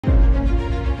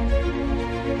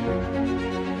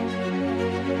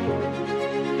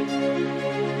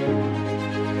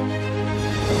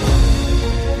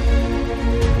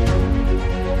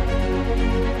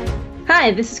Hi,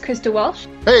 this is Krista Walsh.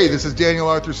 Hey, this is Daniel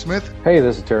Arthur Smith. Hey,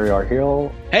 this is Terry R.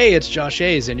 Hill. Hey, it's Josh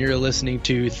Hayes, and you're listening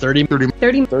to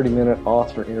 30-minute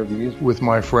author interviews with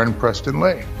my friend Preston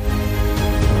Lay.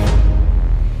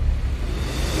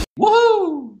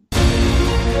 Woohoo!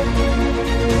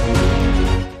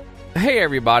 Hey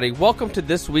everybody, welcome to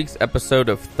this week's episode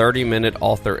of 30-Minute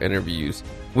Author Interviews.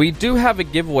 We do have a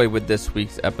giveaway with this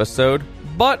week's episode,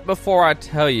 but before I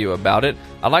tell you about it,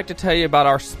 I'd like to tell you about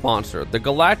our sponsor, The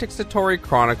Galactic Satori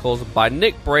Chronicles by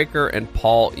Nick Breaker and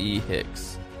Paul E.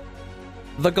 Hicks.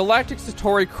 The Galactic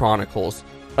Satori Chronicles,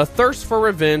 a thirst for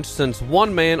revenge sends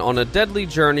one man on a deadly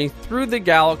journey through the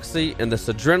galaxy in this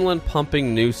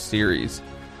adrenaline-pumping new series.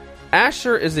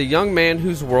 Asher is a young man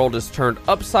whose world is turned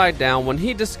upside down when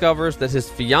he discovers that his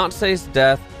fiance's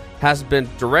death has been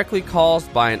directly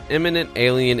caused by an imminent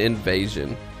alien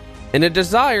invasion. In a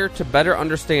desire to better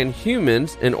understand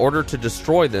humans in order to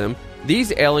destroy them,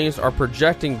 these aliens are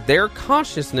projecting their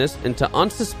consciousness into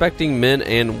unsuspecting men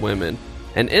and women,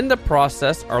 and in the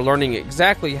process are learning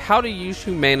exactly how to use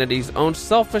humanity's own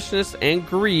selfishness and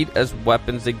greed as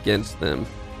weapons against them.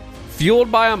 Fueled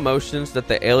by emotions that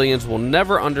the aliens will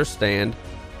never understand,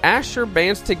 Asher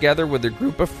bands together with a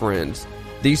group of friends.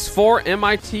 These four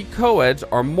MIT co-eds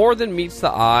are more than meets the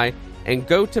eye and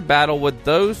go to battle with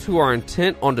those who are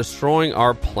intent on destroying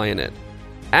our planet.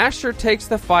 Asher takes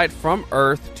the fight from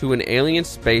Earth to an alien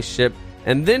spaceship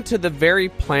and then to the very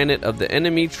planet of the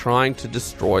enemy trying to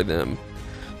destroy them.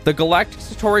 The Galactic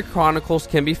Satori Chronicles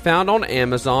can be found on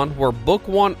Amazon, where Book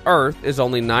 1 Earth is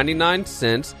only 99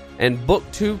 cents and Book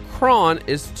 2 Kron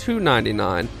is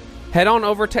 $2.99. Head on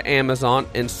over to Amazon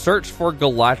and search for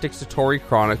Galactic Satori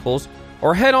Chronicles,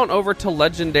 or head on over to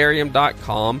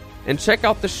Leigendarium.com and check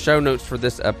out the show notes for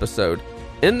this episode.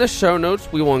 In the show notes,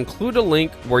 we will include a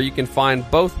link where you can find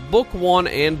both Book 1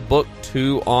 and Book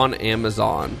 2 on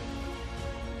Amazon.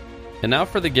 And now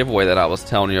for the giveaway that I was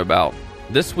telling you about.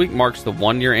 This week marks the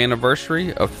 1-year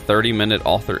anniversary of 30-minute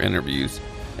author interviews,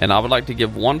 and I would like to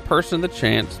give one person the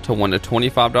chance to win a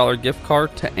 $25 gift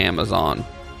card to Amazon.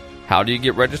 How do you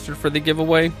get registered for the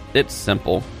giveaway? It's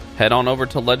simple. Head on over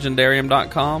to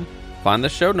Leigendarium.com, find the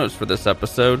show notes for this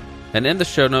episode, and in the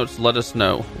show notes, let us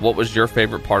know what was your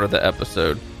favorite part of the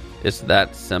episode. It's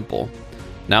that simple.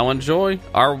 Now enjoy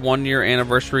our 1-year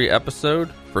anniversary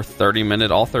episode for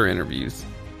 30-minute author interviews.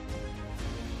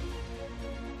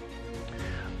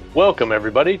 Welcome,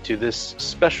 everybody, to this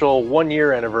special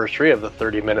 1-year anniversary of the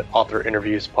 30-Minute Author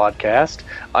Interviews podcast.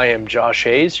 I am Josh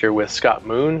Hayes, here with Scott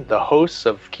Moon, the hosts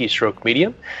of Keystroke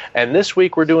Medium, and this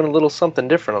week we're doing a little something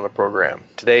different on the program.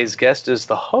 Today's guest is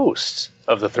the host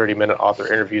of the 30-Minute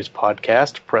Author Interviews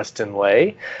podcast, Preston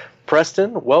Lay.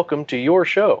 Preston, welcome to your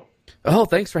show. Oh,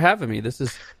 thanks for having me. This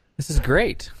is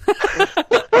great.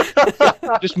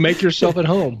 Just make yourself at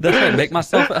home. That's right, make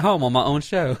myself at home on my own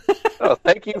show. Oh,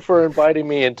 thank you for inviting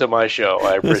me into my show.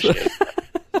 I appreciate it.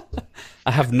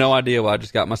 I have no idea what I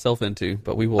just got myself into,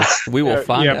 but we will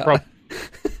find out.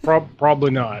 Probably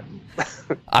not.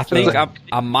 I think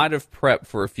I might have prepped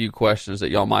for a few questions that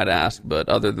y'all might ask, but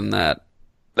other than that,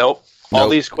 Nope. All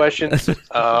these questions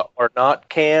are not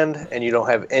canned, and you don't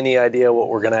have any idea what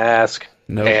we're going to ask.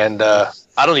 Nope. And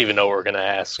I don't even know what we're going to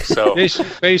ask. So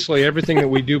basically, everything that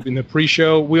we do in the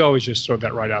pre-show, we always just throw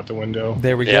that right out the window.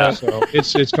 There we go. So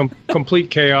it's complete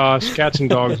chaos. Cats and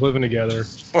dogs living together.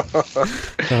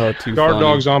 Oh, too Guard funny.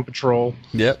 dogs on patrol.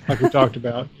 Yep. Like we talked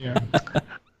about. Yeah.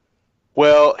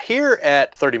 Well, here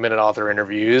at 30-Minute Author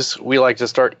Interviews, we like to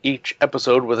start each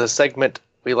episode with a segment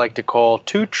we like to call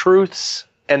Two Truths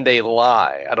and a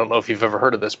Lie. I don't know if you've ever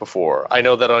heard of this before. I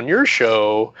know that on your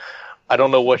show, I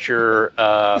don't know what your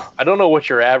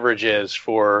average is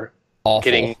for Awful.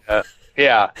 getting.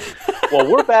 Yeah. Well,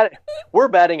 we're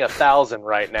batting 1,000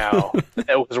 right now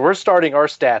because we're starting our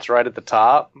stats right at the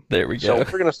top. There we go. So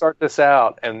we're going to start this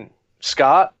out, and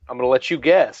Scott, I'm going to let you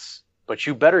guess, but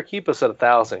you better keep us at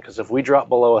 1,000 because if we drop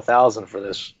below 1,000 for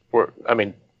this,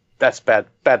 that's bad.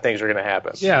 Bad things are going to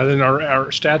happen. Yeah. Then our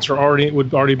stats would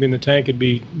already be in the tank. It'd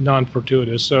be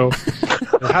non-fortuitous. So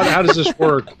how does this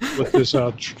work with this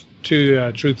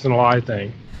two truths and a lie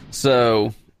thing?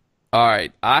 So, all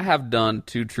right, I have done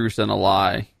Two Truths and a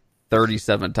Lie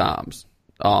 37 times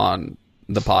on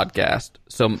the podcast.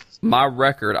 So my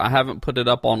record, I haven't put it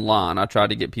up online. I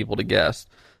tried to get people to guess.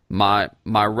 My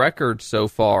record so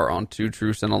far on Two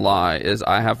Truths and a Lie is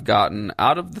I have gotten,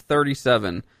 out of the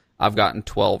 37, I've gotten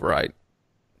 12 right.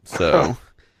 So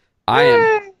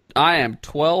I am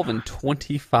 12 and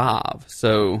 25.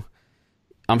 So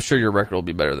I'm sure your record will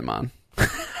be better than mine.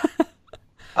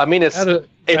 I mean, it's better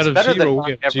zero, than we'll not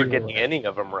get ever zero getting right. any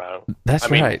of them wrong. That's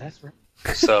right.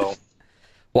 So,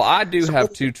 Well, I do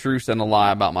have 2 truths and a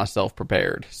lie about myself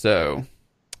prepared, so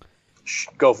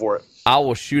go for it. I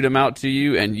will shoot them out to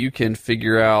you, and you can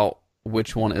figure out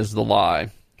which one is the lie.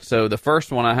 So the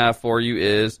first one I have for you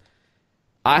is,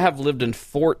 I have lived in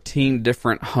 14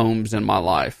 different homes in my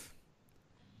life.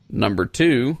 Number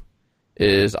 2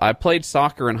 is, I played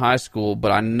soccer in high school,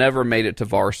 but I never made it to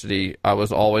varsity. I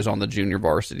was always on the junior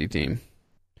varsity team.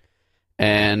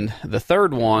 And the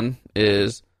third one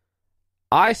is,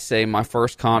 I say my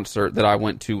first concert that I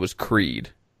went to was Creed.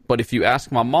 But if you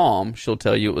ask my mom, she'll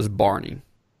tell you it was Barney.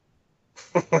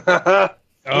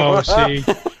 Oh, see.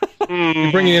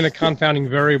 You're bringing in a confounding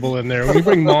variable in there. When you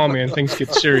bring mom in, things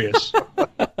get serious.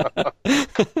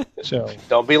 So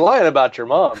don't be lying about your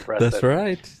mom, Preston. That's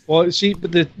right. Well, see,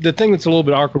 but the thing that's a little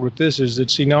bit awkward with this is that,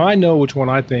 see, now I know which one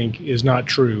I think is not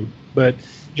true, but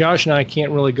Josh and I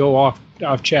can't really go off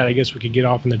chat. I guess we could get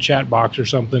off in the chat box or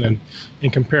something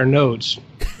and compare notes.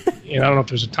 And I don't know if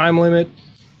there's a time limit.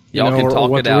 Y'all can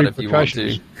talk it out if you want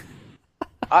to.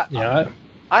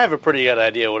 I have a pretty good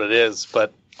idea what it is,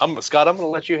 but Scott, I'm going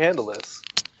to let you handle this.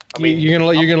 I mean, you're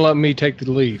gonna let me take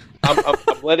the lead. I'm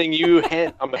letting you.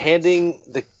 I'm handing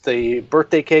the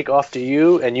birthday cake off to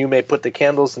you, and you may put the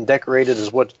candles and decorate it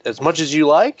as much as you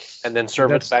like, and then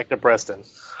serve it back to Preston.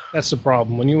 That's the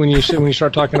problem. When you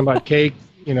start talking about cake,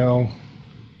 how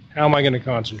am I going to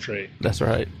concentrate? That's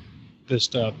right. This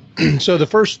stuff. So the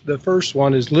first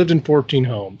one is lived in 14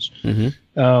 homes.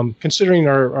 Mm-hmm. Considering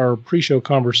our pre-show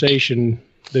conversation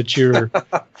that you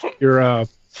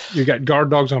got guard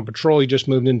dogs on patrol, you just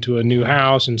moved into a new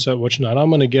house and so what's not, I'm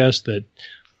going to guess that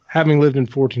having lived in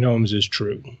 14 homes is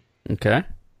true. Okay.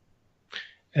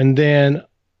 And then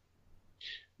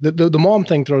the mom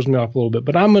thing throws me off a little bit,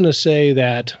 but I'm going to say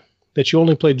that you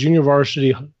only played junior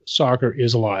varsity soccer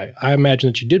is a lie. I imagine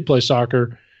that you did play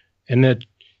soccer and that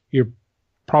you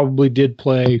probably did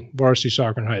play varsity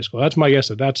soccer in high school. That's my guess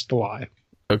that's the lie.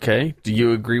 Okay. Do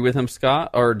you agree with him,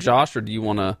 Scott, or Josh, or do you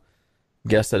want to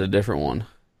guess at a different one?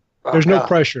 There's no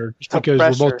pressure, just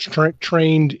because we're both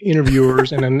trained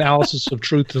interviewers and analysis of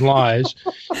truth and lies,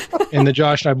 and that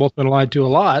Josh and I both been lied to a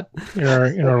lot in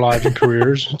our lives and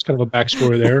careers. It's kind of a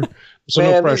backstory there. So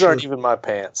man, no pressure. These aren't even my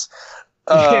pants.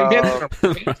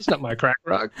 It's not my crack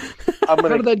rock. How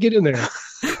did that get in there?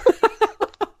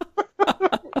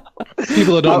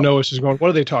 People that don't know us is going, what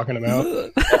are they talking about?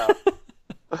 Yeah.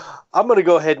 I'm going to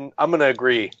go ahead and I'm going to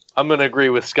agree. I'm going to agree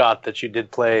with Scott that you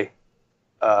did play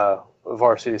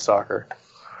varsity soccer.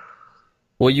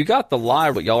 Well, you got the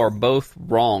lie, but y'all are both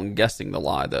wrong guessing the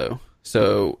lie, though.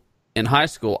 So in high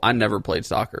school, I never played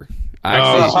soccer.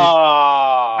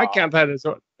 I count that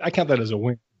as a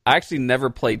win. I actually never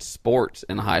played sports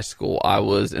in high school. I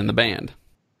was in the band.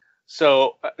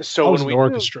 So when we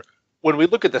orchestra. When we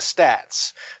look at the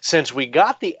stats, since we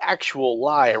got the actual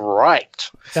lie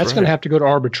right, that's going to have to go to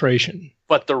arbitration.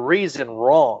 But the reason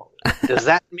wrong. Does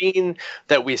that mean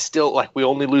that we still we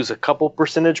only lose a couple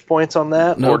percentage points on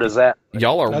that, or does that?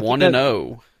 Y'all are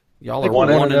 1-0. Y'all are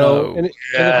 1-0. 1-0.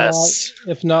 Yes.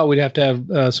 If not, we'd have to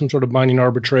have some sort of binding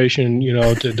arbitration,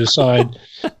 to decide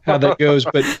how that goes.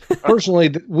 But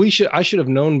personally, I should have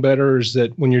known better. Is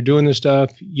that when you're doing this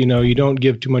stuff, you don't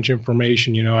give too much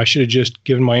information. I should have just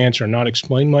given my answer and not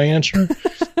explained my answer.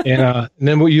 And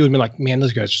then what you would be like, man,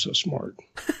 those guys are so smart,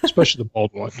 especially the bald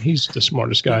one. He's the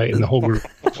smartest guy in the whole group.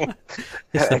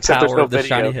 It's the power of the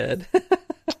shiny head.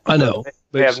 I know.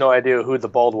 They have no idea who the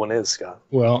bald one is, Scott.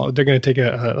 Well, they're going to take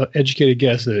a educated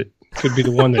guess that it could be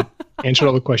the one that answered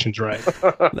all the questions right.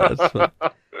 That's fun.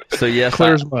 So yes,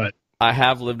 clear as mud. I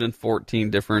have lived in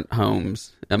 14 different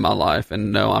homes in my life,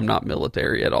 and no, I'm not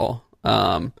military at all.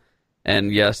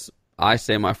 And yes, I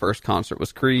say my first concert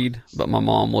was Creed, but my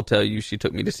mom will tell you she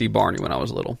took me to see Barney when I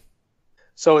was little.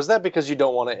 So is that because you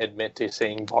don't want to admit to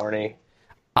seeing Barney?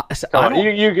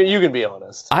 You can be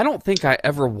honest. I don't think I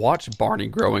ever watched Barney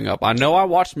growing up. I know I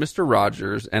watched Mr.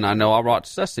 Rogers, and I know I watched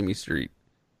Sesame Street,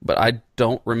 but I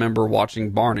don't remember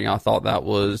watching Barney. I thought that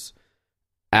was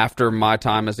after my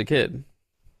time as a kid.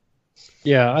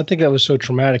 Yeah, I think that was so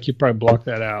traumatic, you probably blocked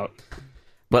that out.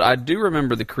 But I do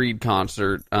remember the Creed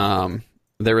concert.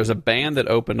 There was a band that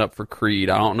opened up for Creed.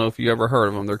 I don't know if you ever heard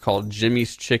of them. They're called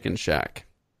Jimmy's Chicken Shack.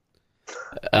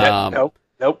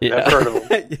 Nope, yeah. Never heard of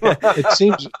them. Yeah.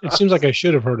 It seems like I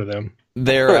should have heard of them.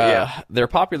 Their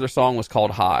popular song was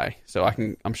called High, so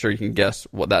I'm sure you can guess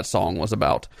what that song was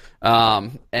about.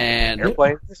 And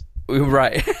airplanes,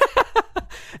 right?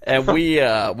 And we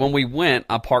when we went,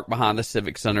 I parked behind the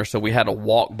Civic Center, so we had to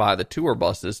walk by the tour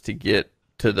buses to get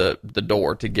to the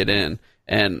door to get in.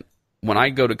 And when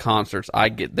I go to concerts, I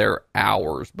get there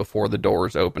hours before the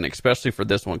doors open, especially for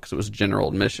this one because it was general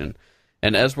admission.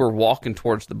 And as we're walking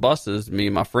towards the buses, me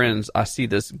and my friends, I see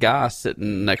this guy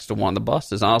sitting next to one of the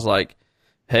buses. And I was like,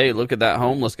 hey, look at that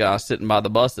homeless guy sitting by the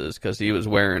buses, because he was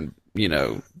wearing,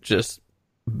 just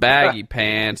baggy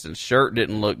pants, and shirt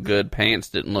didn't look good, pants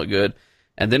didn't look good.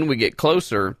 And then we get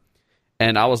closer,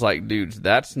 and I was like, dudes,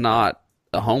 that's not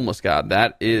a homeless guy.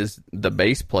 That is the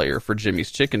bass player for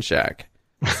Jimmy's Chicken Shack.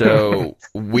 So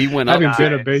we went up.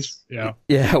 Having been a bass,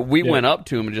 we went up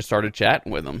to him and just started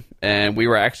chatting with him, and we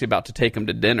were actually about to take him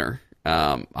to dinner.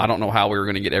 I don't know how we were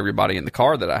going to get everybody in the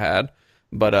car that I had,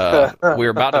 but we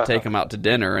were about to take him out to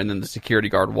dinner, and then the security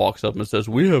guard walks up and says,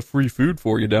 "We have free food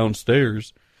for you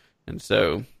downstairs." And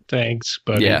so, thanks,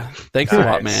 buddy. Yeah, thanks a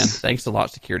lot, man. Thanks a lot,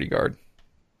 security guard.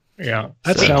 Yeah,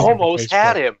 that sounds almost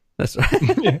had him. That's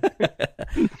right.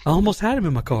 I almost had him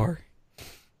in my car.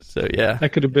 So yeah,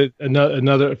 that could have been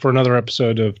another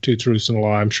episode of Two Truths and a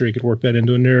Lie. I'm sure you could work that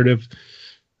into a narrative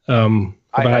about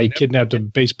how he kidnapped a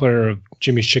bass player of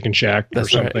Jimmy's Chicken Shack or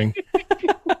something.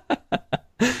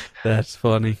 Right. That's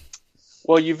funny.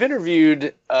 Well, you've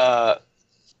interviewed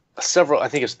several. I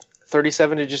think it's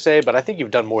 37. Did you say? But I think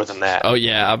you've done more than that. Oh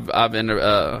yeah, I've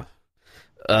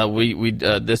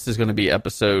this is going to be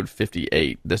episode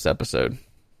 58. This episode,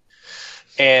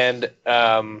 and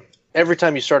every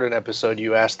time you start an episode,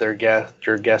 you ask your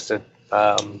guest to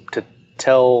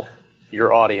tell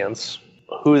your audience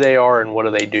who they are and what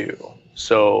do they do.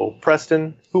 So,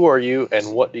 Preston, who are you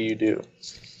and what do you do?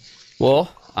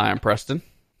 Well, I am Preston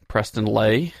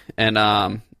Leigh, and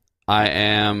I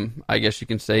am, I guess you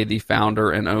can say, the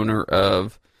founder and owner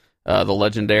of the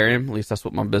Leigendarium. At least that's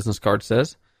what my business card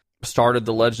says. Started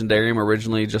the Leigendarium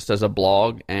originally just as a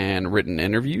blog and written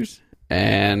interviews,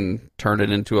 and turned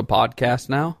it into a podcast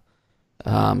now.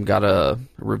 Got a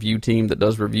review team that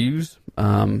does reviews.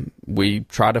 We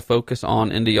try to focus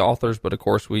on indie authors, but of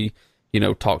course we,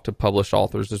 talk to published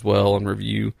authors as well and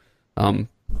review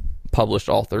published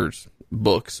authors'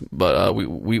 books. But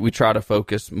we try to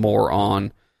focus more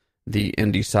on the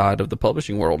indie side of the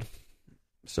publishing world.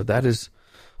 So that is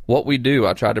what we do.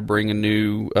 I try to bring a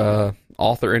new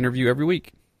author interview every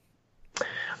week.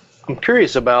 I'm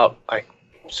curious about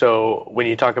so when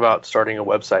you talk about starting a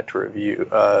website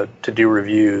to do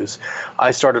reviews,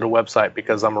 I started a website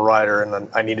because I'm a writer and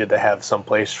I needed to have some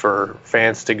place for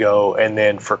fans to go. And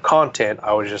then for content,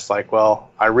 I was just like, well,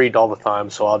 I read all the time,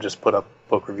 so I'll just put up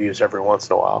book reviews every once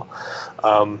in a while.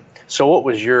 So what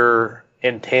was your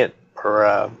intent,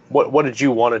 or what did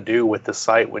you want to do with the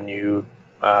site when you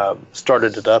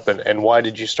started it up, and why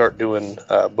did you start doing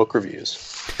book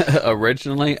reviews?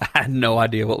 Originally, I had no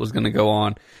idea what was going to go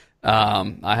on.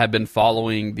 I had been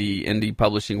following the indie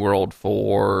publishing world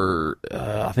for,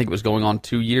 I think it was going on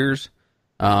 2 years.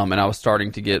 And I was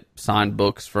starting to get signed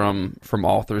books from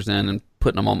authors in and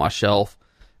putting them on my shelf.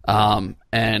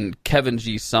 And Kevin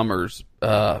G. Summers,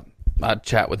 I'd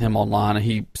chat with him online, and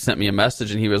he sent me a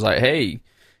message, and he was like, hey,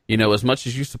 as much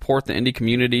as you support the indie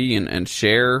community and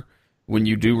share when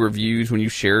you do reviews, when you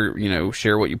share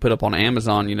what you put up on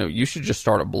Amazon, you should just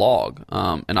start a blog.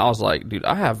 And I was like, dude,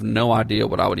 I have no idea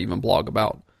what I would even blog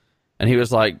about. And he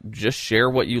was like, just share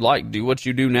what you like. Do what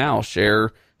you do now.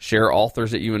 Share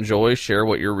authors that you enjoy. Share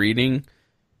what you're reading.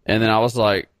 And then I was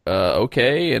like,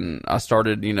 okay. And I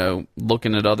started,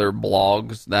 looking at other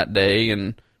blogs that day.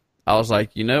 And I was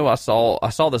like, I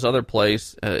saw this other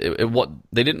place. What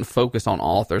they didn't focus on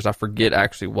authors. I forget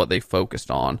actually what they focused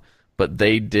on. But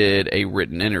they did a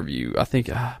written interview. I think,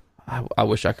 I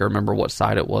wish I could remember what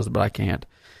site it was, but I can't.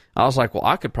 I was like, well,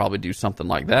 I could probably do something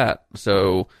like that.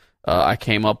 So I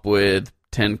came up with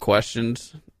 10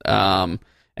 questions and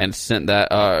sent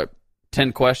that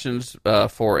 10 questions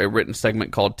for a written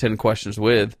segment called 10 Questions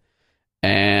With,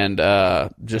 and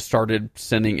just started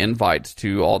sending invites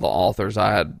to all the authors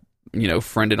I had,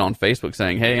 friended on Facebook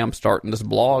saying, hey, I'm starting this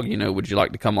blog. Would you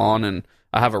like to come on? And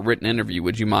I have a written interview.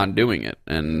 Would you mind doing it?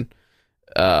 And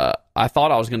I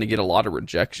thought I was going to get a lot of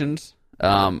rejections,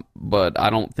 but I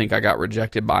don't think I got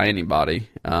rejected by anybody.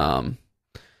 And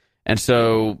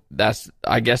so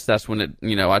I guess that's when it,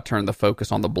 I turned the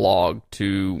focus on the blog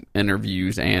to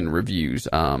interviews and reviews.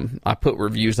 I put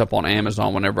reviews up on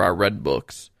Amazon whenever I read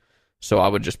books. So I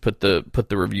would just put the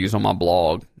reviews on my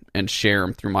blog and share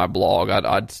them through my blog.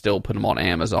 I'd still put them on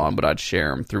Amazon, but I'd share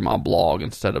them through my blog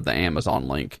instead of the Amazon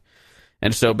link.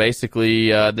 And so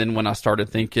basically, then when I started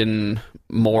thinking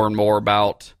more and more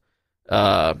about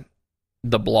the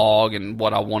blog and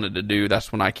what I wanted to do,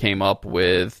 that's when I came up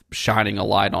with shining a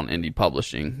light on indie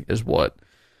publishing is what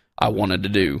I wanted to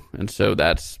do. And so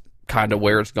that's kind of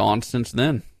where it's gone since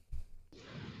then.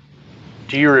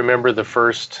 Do you remember the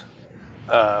first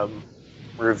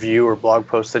review or blog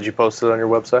post that you posted on your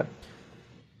website?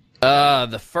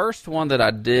 The first one that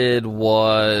I did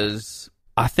was,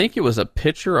 I think it was a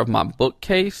picture of my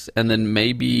bookcase, and then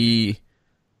maybe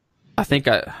I think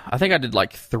I did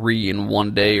like 3 in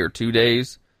one day or 2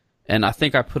 days, and I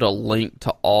think I put a link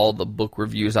to all the book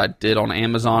reviews I did on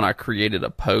Amazon. I created a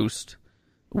post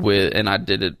and I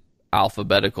did it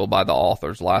alphabetical by the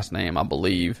author's last name, I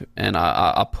believe, and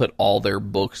I put all their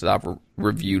books that I've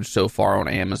reviewed so far on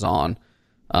Amazon,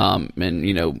 and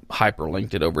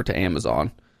hyperlinked it over to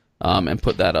Amazon, and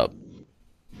put that up.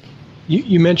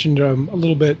 You mentioned a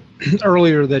little bit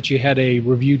earlier that you had a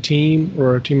review team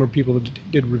or a team of people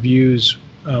that did reviews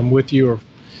with you. Or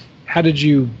how did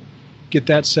you get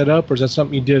that set up? Or is that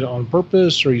something you did on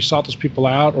purpose, or you sought those people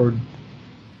out, or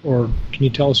can you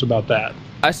tell us about that?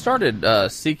 I started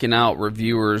seeking out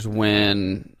reviewers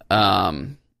when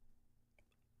my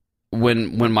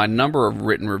number of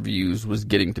written reviews was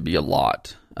getting to be a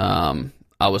lot.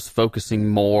 I was focusing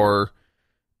more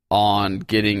on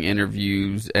getting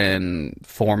interviews and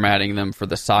formatting them for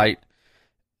the site.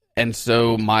 And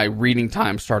so my reading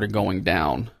time started going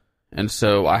down. And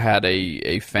so I had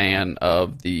a fan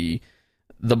of the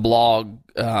blog.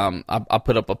 I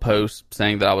put up a post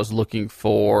saying that I was looking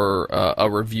for a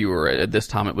reviewer. At this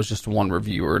time, it was just one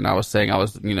reviewer. And I was saying I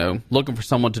was, looking for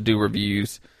someone to do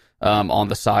reviews on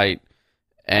the site.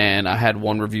 And I had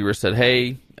one reviewer said,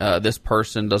 hey, this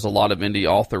person does a lot of indie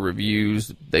author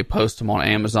reviews. They post them on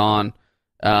Amazon.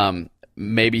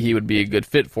 Maybe he would be a good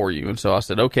fit for you. And so I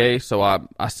said, okay. So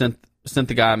I sent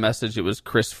the guy a message. It was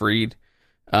Chris Freed.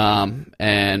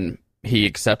 And he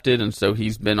accepted. And so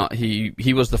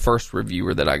he was the first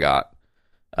reviewer that I got.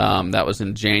 That was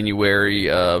in January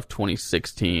of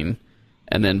 2016.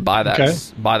 And then by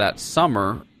that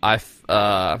summer,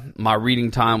 my reading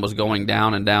time was going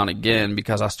down and down again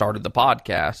because I started the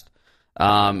podcast.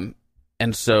 And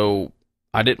so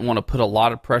I didn't want to put a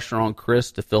lot of pressure on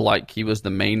Chris to feel like he was the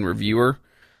main reviewer.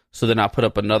 So then I put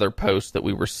up another post that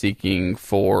we were seeking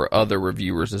for other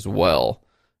reviewers as well.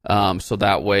 So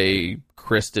that way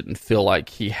Chris didn't feel like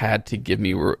he had to give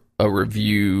me a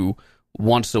review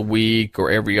once a week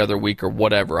or every other week or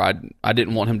whatever. I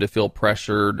didn't want him to feel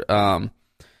pressured.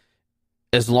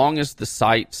 As long as the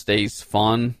site stays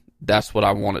fun, that's what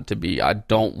I want it to be. I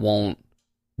don't want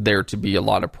there to be a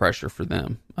lot of pressure for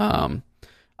them.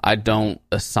 I don't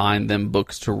assign them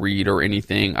books to read or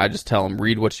anything. I just tell them,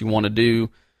 read what you want to do.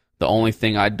 The only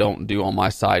thing I don't do on my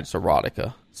site is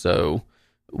erotica. So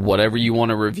whatever you want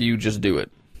to review, just do it.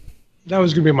 That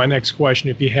was going to be my next question.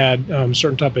 If you had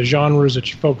certain type of genres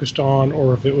that you focused on,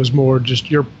 or if it was more just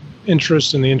your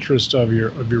interest and the interest of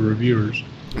your reviewers.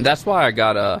 That's why I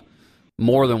got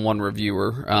more than one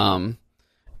reviewer.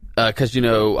 Because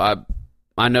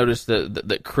I noticed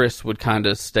that Chris would kind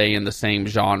of stay in the same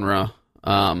genre.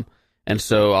 And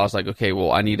so I was like, okay,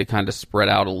 well, I need to kind of spread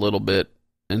out a little bit.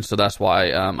 And so that's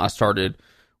why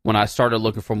when I started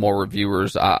looking for more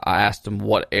reviewers, I asked them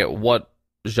what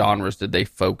genres did they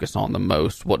focus on the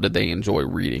most? What did they enjoy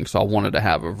reading? So I wanted to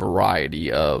have a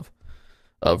variety of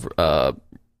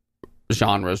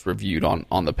genres reviewed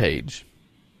on the page.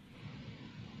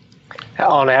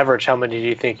 On average, how many do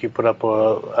you think you put up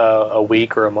a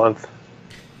week or a month?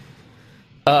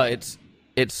 It's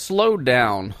slowed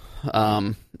down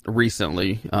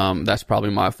recently. That's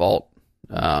probably my fault.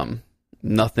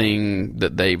 Nothing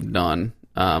that they've done.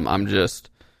 I'm just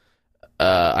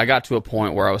I got to a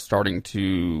point where I was starting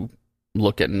to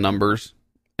look at numbers,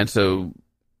 and so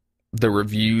the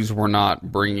reviews were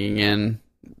not bringing in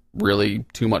really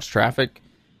too much traffic.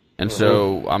 And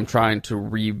so I'm trying to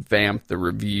revamp the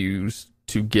reviews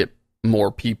to get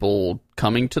more people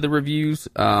coming to the reviews.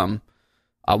 I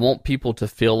want people to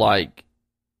feel like,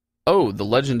 oh, the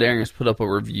Legendarians put up a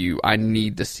review. I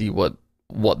need to see what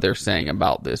they're saying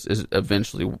about this. Is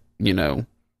eventually,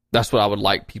 that's what I would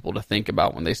like people to think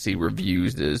about when they see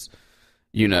reviews is,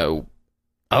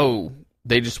 oh,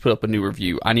 they just put up a new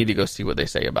review. I need to go see what they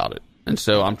say about it. And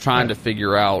so I'm trying to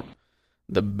figure out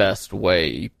the best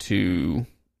way to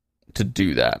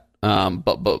do that.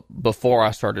 But before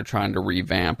I started trying to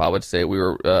revamp, I would say we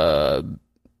were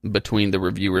between the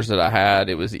reviewers that I had,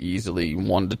 it was easily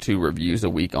 1 to 2 reviews a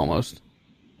week almost.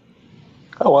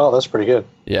 Oh, wow, that's pretty good.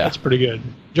 Yeah, that's pretty good.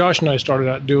 Josh and I started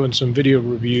out doing some video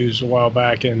reviews a while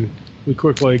back, and we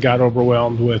quickly got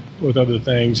overwhelmed with other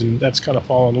things, and that's kind of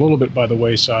fallen a little bit by the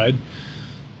wayside.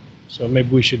 So maybe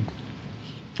we should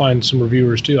find some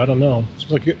reviewers too. I don't know.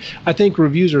 I think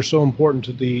reviews are so important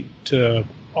to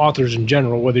authors in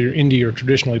general, whether you're indie or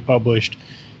traditionally published,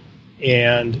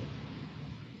 and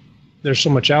there's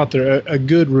so much out there. A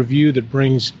good review that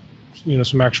brings,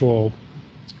 some actual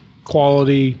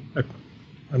quality.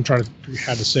 I'm trying to figure out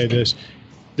how to say this.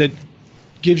 That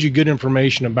gives you good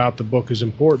information about the book is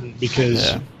important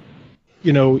because,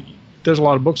 there's a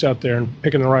lot of books out there, and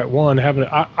picking the right one,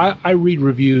 I read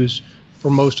reviews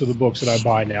for most of the books that I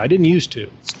buy now. I didn't used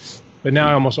to, but now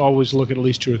I almost always look at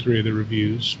least 2 or 3 of the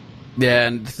reviews. Yeah,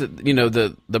 and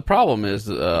the problem is,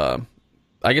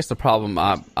 I guess the problem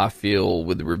I feel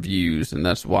with the reviews, and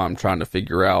that's why I'm trying to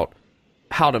figure out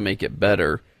how to make it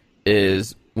better,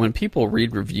 is when people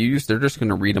read reviews, they're just going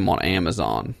to read them on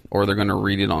Amazon or they're going to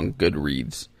read it on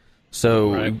Goodreads.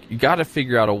 So you got to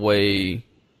figure out a way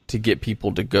to get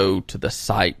people to go to the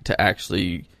site to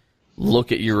actually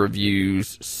look at your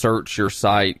reviews, search your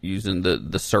site using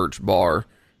the search bar,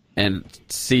 and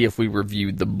see if we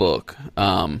reviewed the book.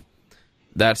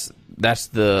 That's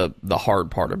the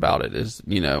hard part about it is,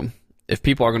 if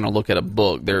people are going to look at a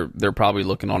book, they're probably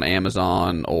looking on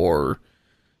Amazon or,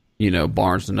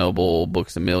 Barnes & Noble,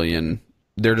 Books A Million.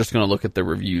 They're just going to look at the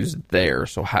reviews there.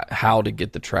 So how to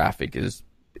get the traffic is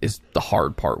the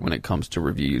hard part when it comes to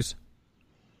reviews.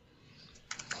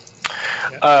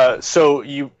 So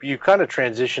you kind of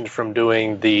transitioned from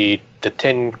doing the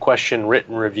 10-question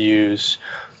written reviews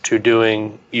to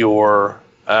doing your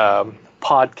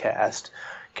podcast.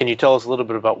 Can you tell us a little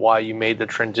bit about why you made the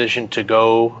transition to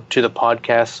go to the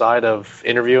podcast side of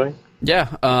interviewing?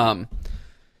 Yeah.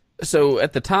 So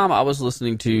at the time, I was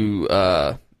listening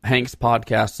to Hank's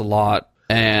podcast a lot,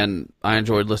 and I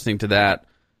enjoyed listening to that.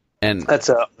 And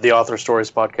that's the Author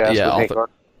Stories podcast. Yeah, with Hank Garner.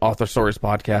 Author Stories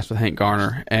podcast with Hank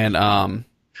Garner, and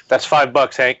that's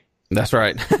 $5, Hank. That's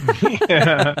right.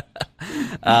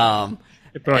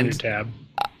 Put on your tab.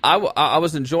 I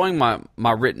was enjoying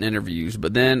my written interviews,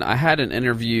 but then I had an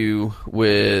interview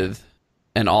with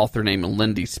an author named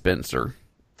Lindy Spencer,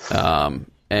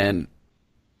 and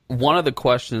one of the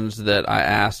questions that I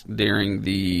asked during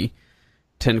the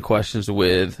 10 questions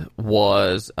with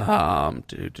was,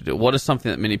 what is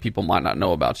something that many people might not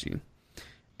know about you?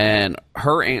 And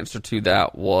her answer to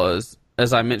that was,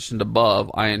 as I mentioned above,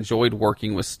 I enjoy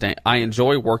working with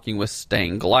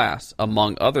stained glass.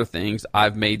 Among other things,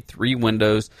 I've made 3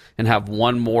 windows and have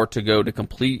 1 more to go to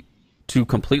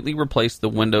completely replace the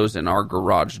windows in our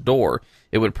garage door.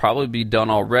 It would probably be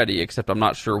done already, except I'm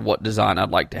not sure what design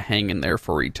I'd like to hang in there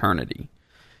for eternity.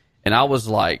 And I was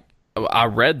like, I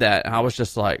read that and I was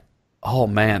just like, oh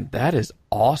man, that is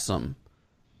awesome.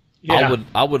 Yeah,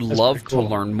 I would love to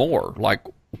learn more. Like,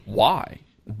 why?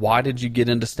 Why did you get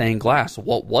into stained glass?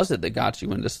 What was it that got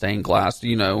you into stained glass?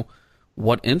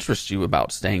 What interests you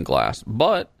about stained glass?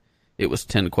 But it was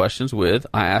 10 questions with,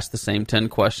 I asked the same 10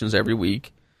 questions every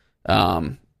week.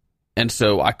 And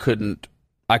so I couldn't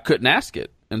ask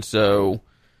it. And so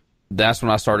that's when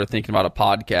I started thinking about a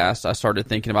podcast.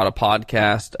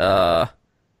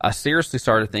 I seriously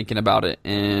started thinking about it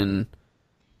it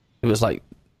was like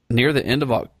near the end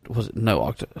of October. No,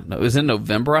 it was in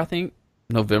November, I think.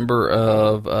 November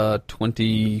of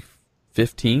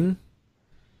 2015.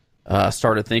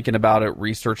 Started thinking about it,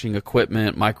 researching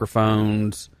equipment,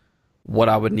 microphones, what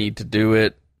I would need to do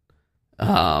it.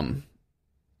 And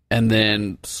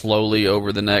then slowly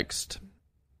over the next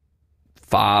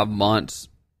 5 months,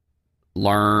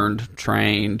 learned,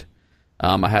 trained.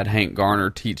 I had Hank Garner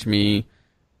teach me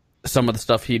some of the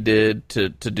stuff he did to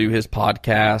do his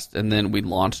podcast, and then we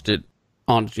launched it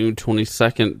on June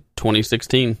 22nd,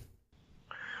 2016.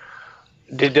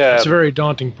 It's a very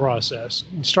daunting process.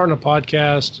 Starting a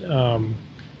podcast,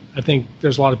 I think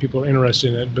there's a lot of people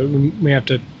interested in it, but we may have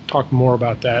to talk more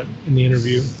about that in the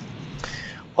interview.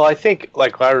 Well, I think,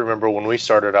 like, I remember when we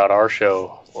started out our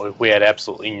show, we had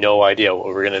absolutely no idea what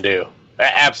we were going to do.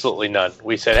 Absolutely none.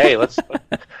 We said, hey, let's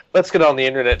get on the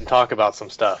internet and talk about some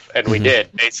stuff. And we did,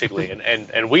 basically.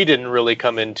 And we didn't really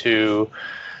come into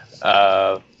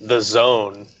the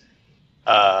zone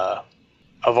of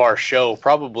our show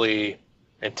probably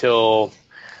until,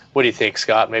 what do you think,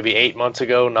 Scott? Maybe 8 months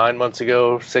ago, 9 months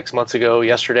ago, 6 months ago,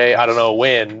 yesterday. I don't know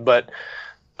when, but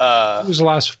it was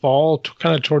last fall,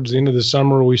 kind of towards the end of the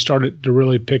summer, we started to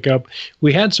really pick up.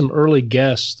 We had some early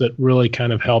guests that really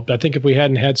kind of helped. I think if we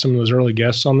hadn't had some of those early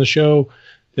guests on the show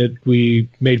that we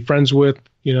made friends with,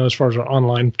 as far as our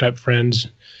online type friends,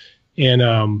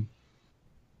 and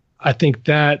I think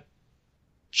that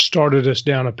started us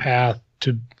down a path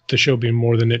to the show being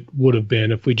more than it would have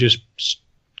been if we just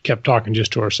kept talking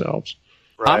just to ourselves.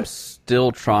 Right. I'm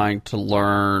still trying to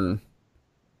learn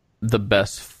the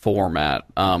best format.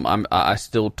 I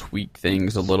still tweak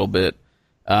things a little bit.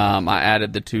 I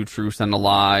added the 2 truths and a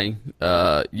lie.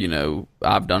 I've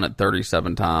done it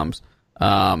 37 times.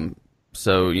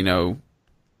 So,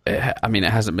 it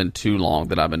hasn't been too long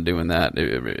that I've been doing that.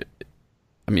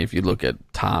 If you look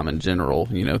at time in general,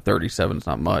 37 is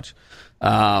not much.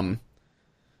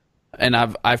 And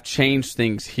I've changed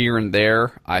things here and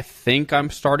there. I think I'm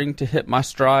starting to hit my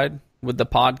stride with the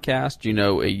podcast.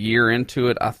 A year into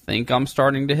it, I think I'm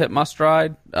starting to hit my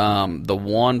stride. The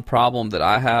one problem that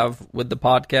I have with the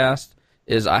podcast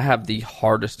is I have the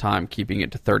hardest time keeping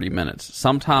it to 30 minutes.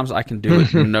 Sometimes I can do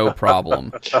it no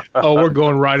problem. Oh, we're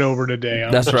going right over today.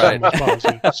 That's right.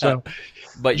 So,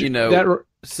 but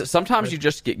sometimes you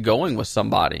just get going with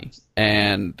somebody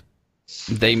and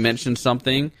they mention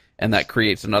something and that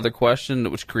creates another question,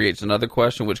 which creates another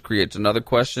question, which creates another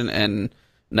question. And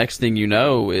next thing you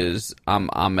know is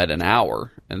I'm at an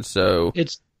hour. And so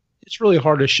it's really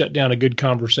hard to shut down a good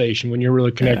conversation when you're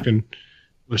really connecting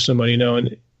with somebody,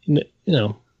 and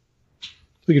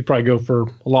we could probably go for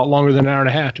a lot longer than an hour and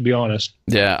a half, to be honest.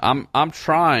 Yeah, I'm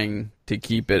trying to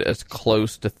keep it as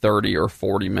close to 30 or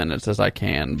 40 minutes as I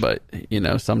can, but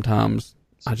sometimes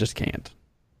I just can't.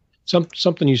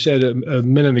 Something you said a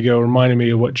minute ago reminded me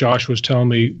of what Josh was telling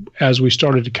me as we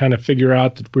started to kind of figure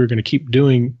out that we were going to keep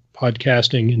doing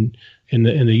podcasting in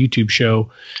the YouTube show.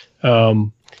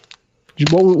 What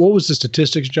was the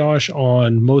statistics, Josh,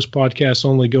 on most podcasts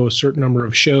only go a certain number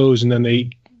of shows, and then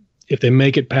if they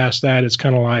make it past that, it's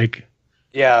kind of like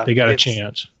they got a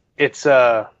chance. It's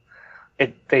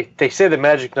they say the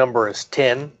magic number is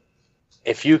 10.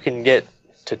 If you can get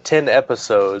to 10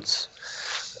 episodes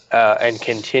and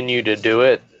continue to do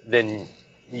it, then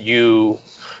you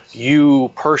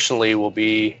personally will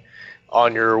be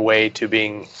on your way to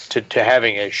being to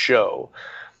having a show.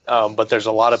 But there's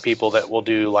a lot of people that will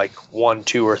do like 1,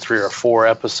 2, or 3 or 4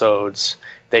 episodes.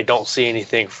 They don't see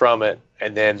anything from it,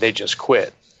 and then they just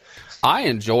quit. I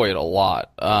enjoy it a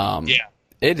lot.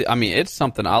 It's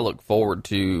something I look forward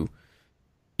to,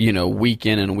 week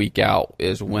in and week out,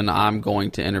 is when I'm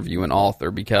going to interview an author,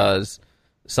 because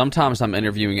sometimes I'm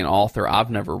interviewing an author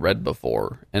I've never read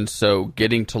before. And so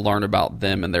getting to learn about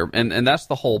them and and that's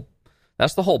the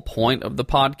whole point of the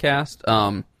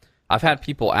podcast. I've had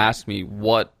people ask me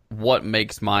what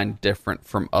makes mine different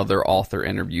from other author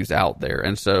interviews out there.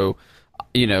 And so,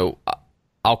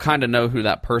 I'll kind of know who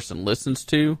that person listens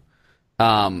to.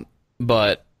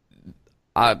 But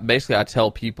I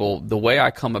tell people the way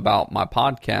I come about my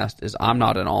podcast is I'm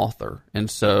not an author. And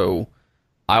so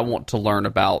I want to learn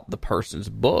about the person's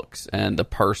books and the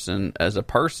person as a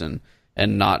person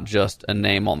and not just a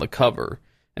name on the cover.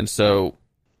 And so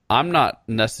I'm not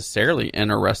necessarily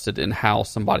interested in how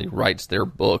somebody writes their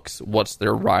books, what's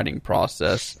their writing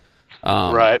process.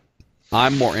 Right.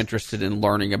 I'm more interested in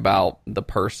learning about the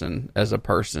person as a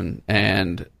person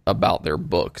and about their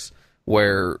books.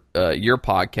 Where your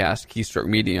podcast, Keystroke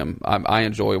Medium, I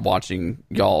enjoy watching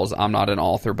y'all's. I'm not an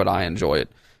author, but I enjoy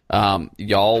it.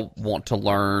 Y'all want to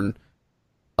learn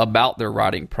about their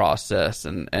writing process,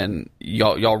 and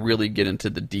y'all really get into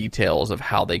the details of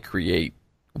how they create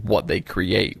what they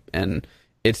create. And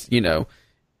it's, in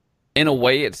a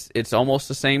way it's almost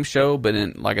the same show, but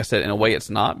like I said, in a way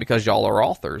it's not, because y'all are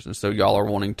authors, and so y'all are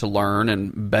wanting to learn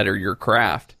and better your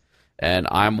craft, and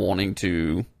I'm wanting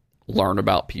to learn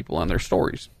about people and their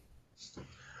stories.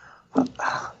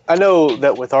 I know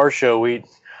that with our show, we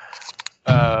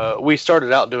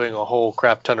started out doing a whole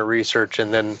crap ton of research,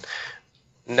 and then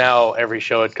now every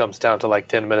show it comes down to like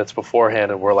 10 minutes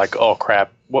beforehand, and we're like, oh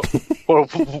crap, what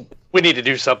we need to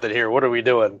do something here. What are we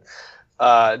doing?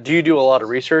 Do you do a lot of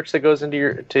research that goes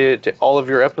into to all of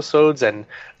your episodes, and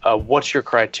what's your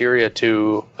criteria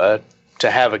to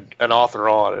have an author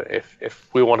on? If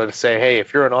we wanted to say, hey,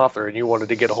 if you're an author and you wanted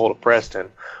to get a hold of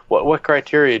Preston, what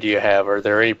criteria do you have? Are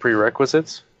there any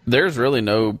prerequisites? There's really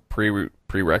no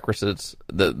prerequisites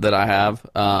that I have.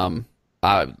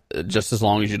 Just as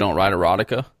long as you don't write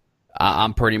erotica,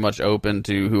 I'm pretty much open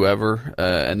to whoever.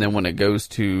 And then when it goes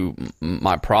to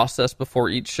my process before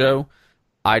each show,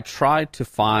 I try to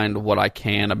find what I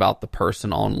can about the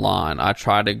person online. I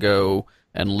try to go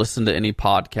and listen to any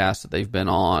podcast that they've been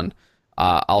on.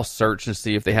 I'll search and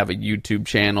see if they have a YouTube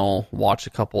channel, watch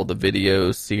a couple of the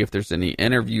videos, see if there's any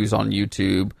interviews on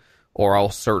YouTube, or I'll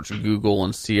search Google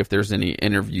and see if there's any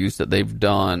interviews that they've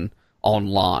done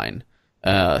online.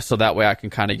 So that way I can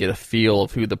kind of get a feel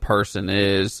of who the person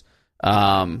is,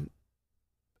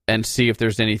 and see if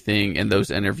there's anything in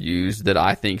those interviews that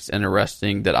I think is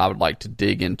interesting that I would like to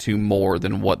dig into more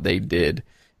than what they did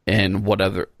in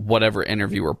whatever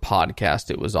interview or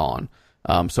podcast it was on.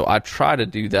 So I try to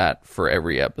do that for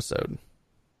every episode.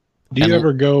 Do you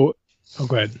ever go? Oh,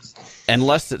 go ahead.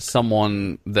 Unless it's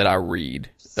someone that I read.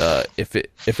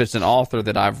 If it's an author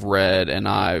that I've read and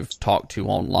I've talked to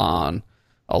online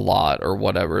a lot or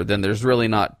whatever, then there's really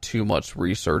not too much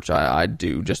research I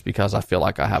do, just because I feel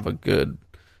like I have a good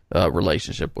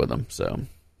relationship with them. So,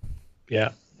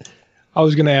 yeah. I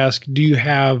was going to ask, do you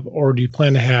have or do you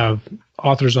plan to have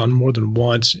authors on more than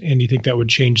once, and do you think that would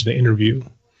change the interview?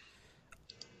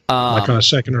 Like on a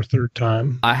second or third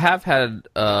time? I have had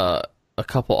a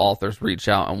couple authors reach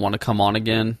out and want to come on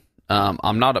again.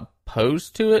 I'm not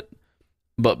opposed to it,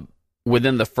 but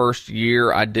within the first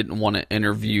year, I didn't want to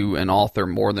interview an author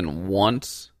more than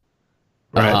once.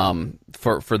 Right.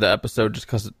 For the episode, just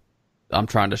because I'm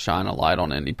trying to shine a light on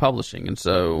indie publishing. And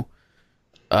so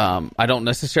I don't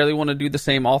necessarily want to do the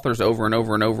same authors over and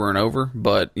over and over and over.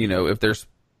 But, if there's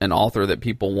an author that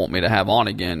people want me to have on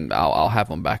again, I'll have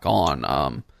them back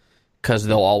on because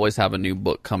they'll always have a new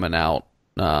book coming out.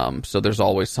 So there's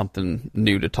always something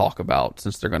new to talk about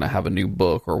since they're going to have a new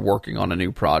book or working on a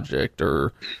new project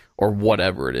or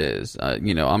whatever it is.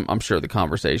 I'm sure the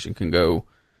conversation can go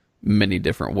many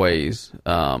different ways.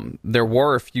 There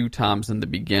were a few times in the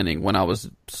beginning when I was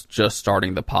just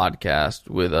starting the podcast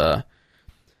with the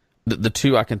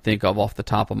two I can think of off the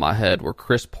top of my head were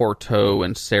Chris Porteau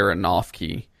and Sarah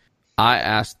Nofke. I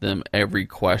asked them every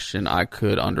question I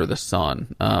could under the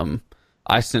sun.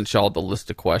 I sent y'all the list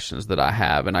of questions that I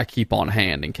have, and I keep on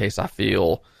hand in case I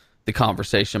feel the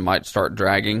conversation might start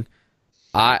dragging.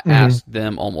 I asked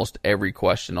them almost every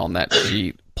question on that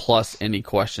sheet, plus any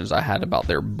questions I had about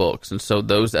their books. And so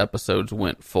those episodes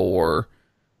went for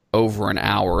over an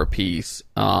hour apiece.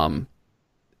 And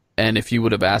if you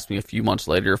would have asked me a few months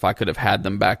later if I could have had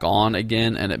them back on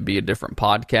again and it be a different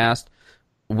podcast,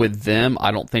 with them,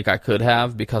 I don't think I could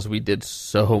have because we did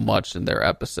so much in their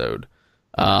episode.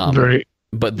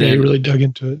 But then you really dug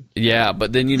into it. Yeah,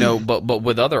 but then, but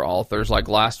with other authors, like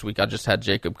last week I just had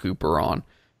Jacob Cooper on.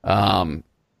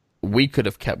 We could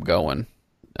have kept going.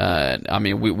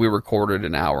 We recorded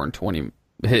an hour and 20.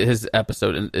 His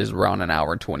episode is around an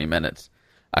hour and 20 minutes.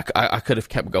 I could have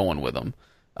kept going with him.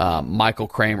 Michael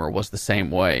Kramer was the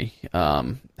same way.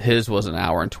 His was an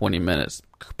hour and 20 minutes.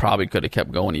 Probably could have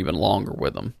kept going even longer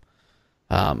with him.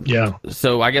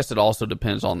 So I guess it also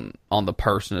depends on the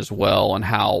person as well and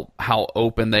how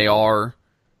open they are,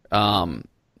 and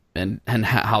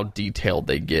how detailed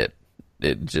they get.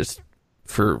 It just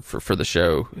for the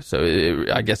show. So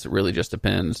I guess it really just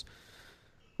depends.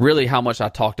 Really, how much I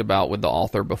talked about with the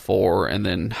author before, and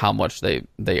then how much they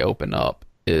open up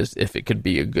is if it could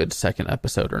be a good second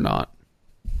episode or not.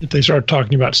 If they start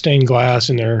talking about stained glass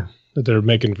that they're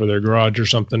making for their garage or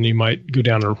something, you might go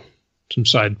down some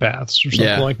side paths or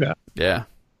something like that. Yeah.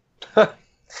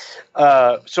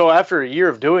 So after a year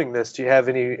of doing this, do you have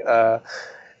any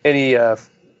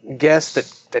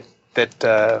guests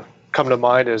that come to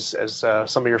mind as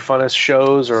some of your funnest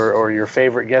shows or your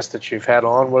favorite guests that you've had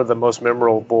on? What are the most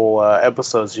memorable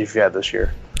episodes you've had this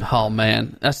year? Oh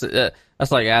man, that's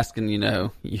like asking,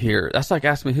 that's like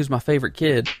asking me who's my favorite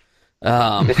kid.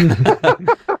 My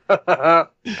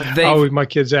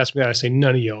kids ask me that, I say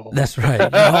none of y'all. That's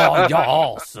right.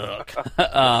 Y'all suck.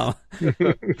 I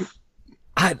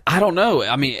don't know.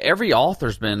 I mean, every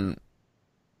author's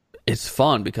it's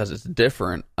fun because it's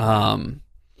different. I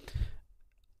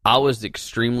was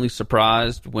extremely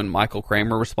surprised when Michael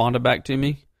Kramer responded back to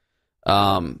me.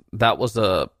 I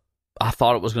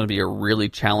thought it was going to be a really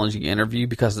challenging interview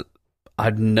because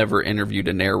I'd never interviewed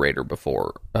a narrator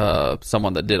before,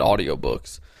 someone that did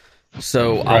audiobooks.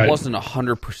 So I wasn't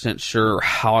 100% sure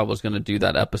how I was going to do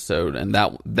that episode, and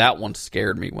that one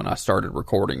scared me when I started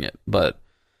recording it. But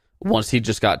once he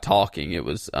just got talking, it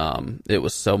was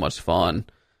so much fun.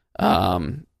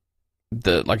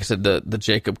 Like I said, the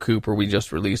Jacob Cooper we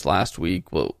just released last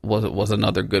week was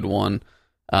another good one.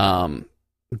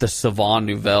 The Savant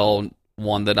Nouvelle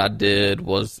one that I did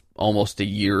was almost a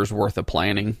year's worth of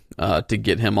planning to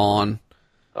get him on.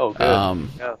 Oh, good.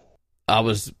 Yeah. I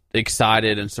was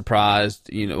excited and surprised.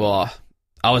 I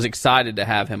was excited to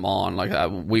have him on. Like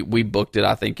we booked it.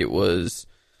 I think it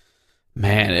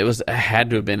had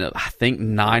to have been, I think,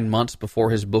 9 months before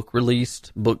his book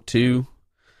released, book 2.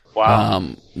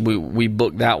 Wow. We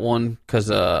booked that one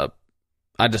because I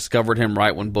discovered him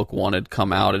right when book 1 had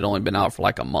come out. It had only been out for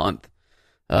like a month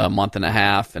and a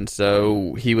half, and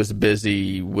so he was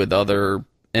busy with other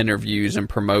interviews and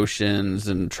promotions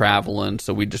and traveling,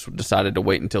 so we just decided to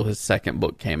wait until his second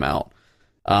book came out.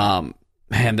 And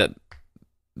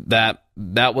that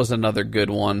was another good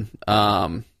one.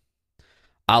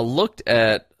 I looked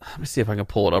at, let me see if I can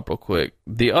pull it up real quick.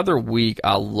 The other week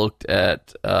I look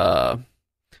at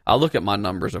my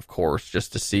numbers, of course,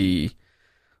 just to see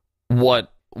what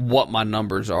my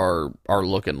numbers are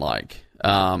looking like.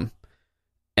 And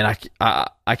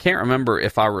I can't remember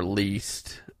if I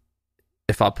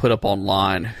put up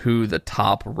online who the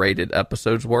top rated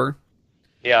episodes were.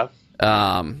 Yeah.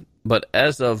 But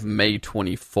as of May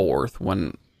 24th,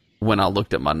 when when I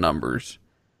looked at my numbers.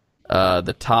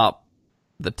 The top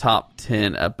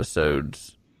 10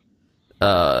 episodes,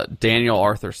 Daniel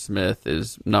Arthur Smith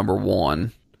is number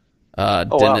 1.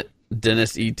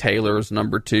 Dennis E. Taylor is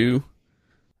number 2.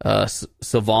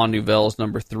 Sylvain Nouvelle is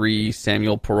number 3.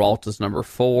 Samuel Peralta is number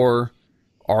 4.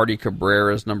 Artie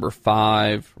Cabrera is number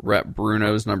 5. Rep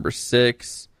Bruno is number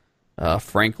 6.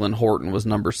 Franklin Horton was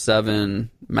number 7.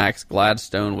 Max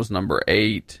Gladstone was number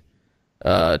 8.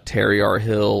 Terry R.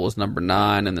 Hill was number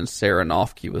 9. And then Sarah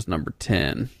Nofke was number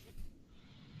 10.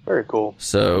 Very cool.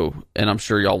 So, and I'm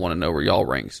sure y'all want to know where y'all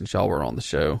rank since y'all were on the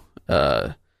show.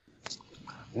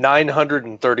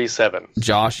 937.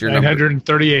 Josh, you're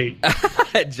 938.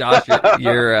 Josh,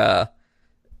 you're at,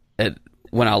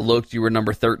 when I looked, you were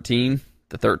number 13.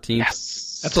 The 13th.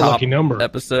 Yes. That's a lucky number.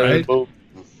 Episode. Right?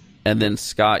 And then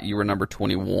Scott, you were number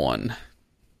 21.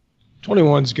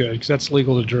 21's good because that's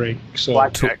legal to drink. So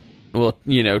Blackjack. Well,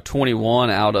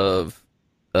 21 out of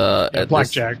at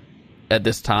blackjack. At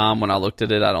this time, when I looked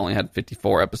at it, I'd only had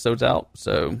 54 episodes out.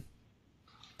 So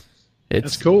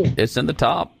that's cool. It's in the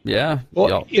top. Yeah.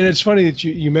 Well, and it's funny that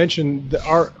you mentioned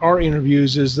our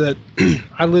interviews is that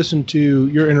I listened to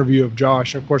your interview of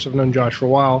Josh. Of course, I've known Josh for a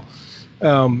while.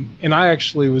 And I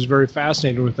actually was very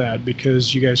fascinated with that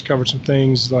because you guys covered some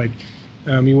things like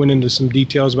you went into some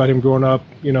details about him growing up,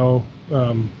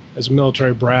 as a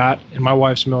military brat, and my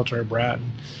wife's a military brat.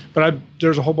 But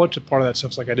there's a whole bunch of part of that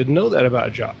stuff. It's like I didn't know that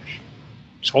about Josh.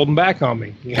 He's holding back on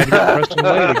me. You had to go Preston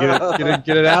Lay to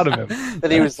get it out of him.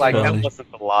 And he was like, "That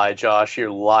wasn't the lie, Josh.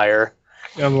 You liar."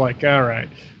 And I'm like, all right,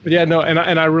 but yeah, no, and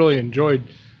I really enjoyed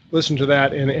listening to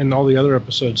that and all the other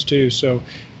episodes too. So.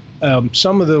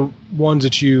 Some of the ones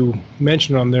that you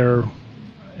mentioned on there,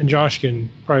 and Josh can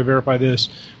probably verify this,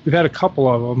 we've had a couple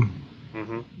of them,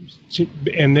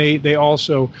 and they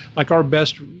also, like our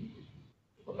best,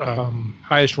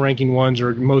 highest ranking ones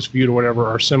or most viewed or whatever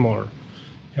are similar.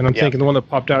 And I'm thinking the one that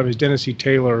popped out of is Dennis E.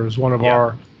 Taylor is one of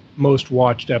our most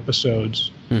watched episodes.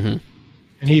 Mm-hmm.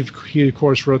 And he of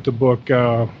course wrote the book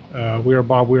We Are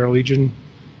Bob, We Are Legion.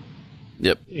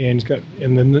 Yep. And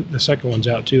then the second one's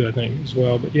out too, I think, as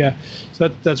well. But yeah, so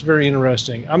that's very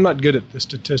interesting. I'm not good at the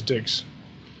statistics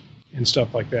and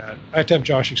stuff like that. I have to have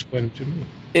Josh explain it to me.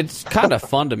 It's kind of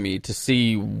fun to me to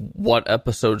see what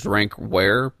episodes rank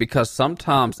where, because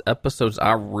sometimes episodes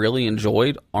I really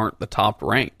enjoyed aren't the top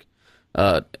rank,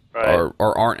 or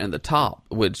aren't in the top,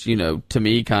 which, to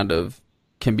me kind of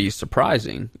can be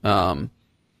surprising.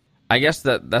 I guess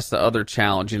that's the other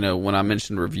challenge, when I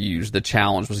mentioned reviews, the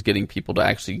challenge was getting people to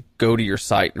actually go to your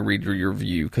site and read your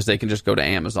review, because they can just go to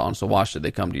Amazon, so why should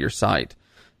they come to your site?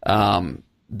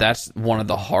 That's one of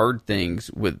the hard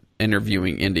things with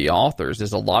interviewing indie authors,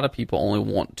 is a lot of people only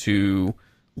want to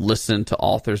listen to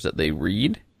authors that they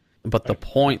read. But the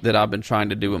point that I've been trying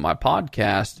to do in my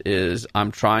podcast is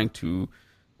I'm trying to,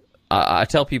 I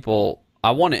tell people,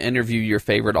 I want to interview your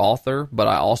favorite author, but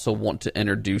I also want to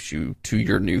introduce you to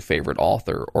your new favorite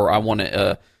author, or I want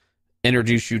to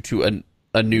introduce you to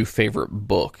a new favorite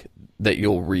book that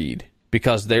you'll read.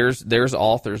 Because there's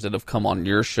authors that have come on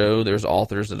your show, there's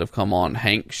authors that have come on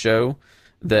Hank's show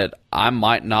that I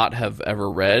might not have ever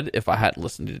read if I hadn't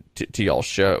listened to y'all's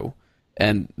show.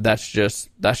 And that's just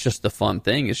the fun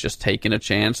thing. It's just taking a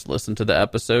chance, listen to the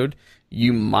episode.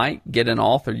 You might get an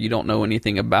author you don't know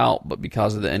anything about, but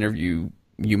because of the interview,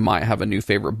 you might have a new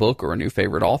favorite book or a new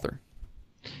favorite author.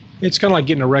 It's kind of like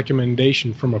getting a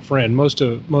recommendation from a friend. Most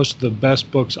of the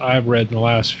best books I've read in the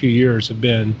last few years have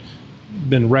been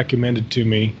recommended to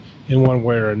me in one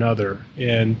way or another.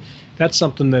 And that's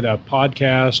something that a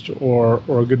podcast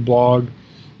or a good blog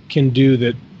can do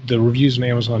that the reviews on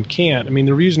Amazon can't. I mean,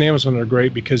 the reviews on Amazon are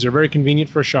great because they're very convenient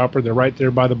for a shopper. They're right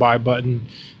there by the buy button.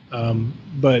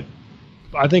 But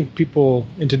I think people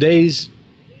in today's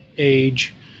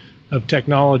age of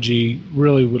technology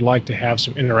really would like to have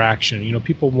some interaction.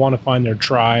 People want to find their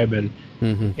tribe and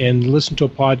listen to a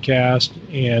podcast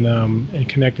and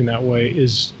connect in that way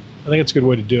is, I think it's a good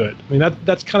way to do it. I mean,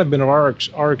 that's kind of been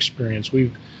our experience.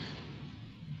 We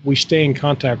stay in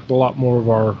contact with a lot more of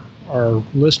our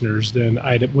listeners than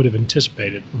I would have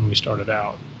anticipated when we started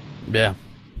out. Yeah.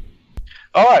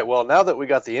 All right. Well, now that we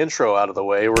got the intro out of the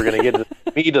way, we're going to get to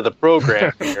the meat of the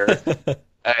program here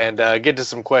and get to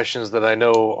some questions that I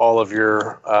know all of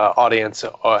your audience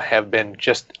have been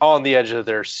just on the edge of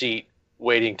their seat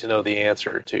waiting to know the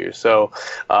answer to. So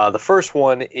the first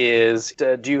one is,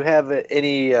 do you have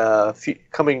any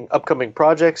upcoming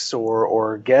projects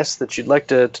or guests that you'd like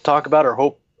to talk about, or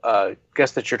hope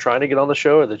guests that you're trying to get on the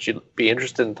show or that you'd be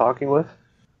interested in talking with?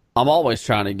 I'm always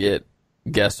trying to get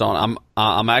guests on.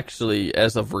 I'm actually,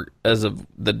 as of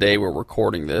the day we're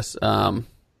recording this,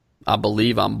 I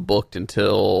believe I'm booked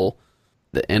until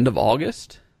the end of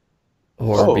August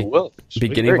or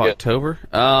beginning of October.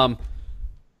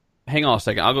 Hang on a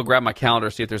second. I'll go grab my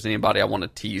calendar, see if there's anybody I want to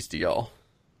tease to y'all.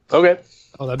 Okay.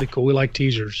 Oh, that'd be cool. We like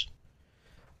teasers.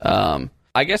 I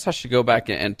guess I should go back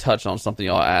and touch on something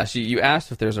y'all asked. You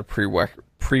asked if there's a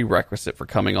prerequisite for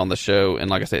coming on the show, and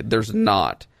like I said, there's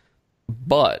not.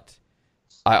 But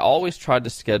I always tried to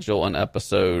schedule an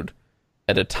episode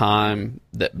at a time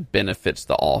that benefits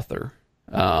the author.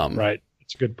 Right.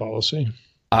 It's a good policy.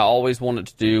 I always wanted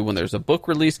to do when there's a book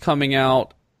release coming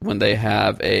out, when they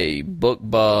have a book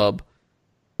bub,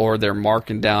 or they're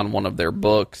marking down one of their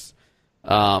books.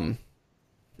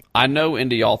 I know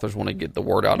indie authors want to get the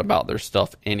word out about their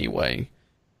stuff anyway,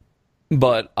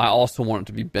 but I also want it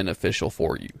to be beneficial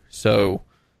for you. So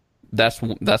that's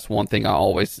one thing I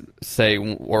always say,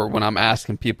 or when I'm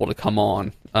asking people to come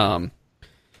on, I'll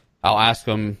ask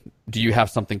them, do you have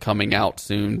something coming out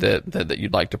soon that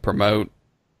you'd like to promote?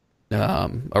 A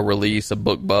release, a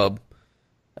book bub.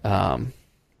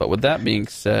 But with that being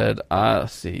said,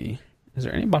 let's see. Is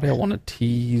there anybody I want to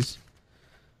tease?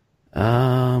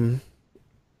 I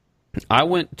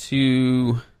went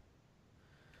to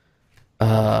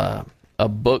a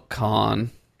book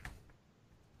con.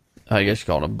 I guess you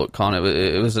call it a book con.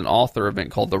 It was an author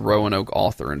event called the Roanoke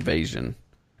Author Invasion.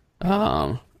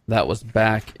 That was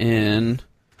back in,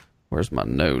 where's my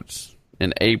notes?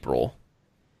 In April.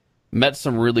 Met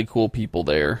some really cool people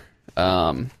there.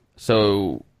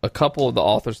 So a couple of the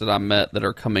authors that I met that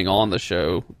are coming on the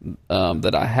show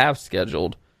that I have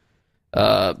scheduled.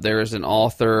 There is an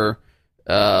author,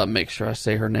 make sure I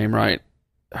say her name right.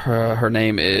 Her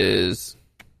name is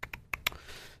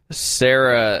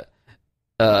Sarah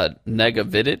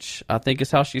Negavidich, I think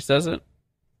is how she says it.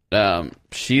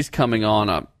 She's coming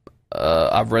on.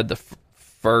 I've read the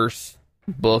first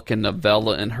book and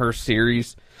novella in her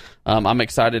series. I'm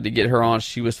excited to get her on.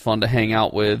 She was fun to hang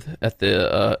out with at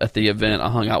the event. I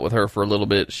hung out with her for a little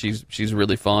bit. She's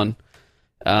really fun.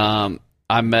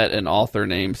 I met an author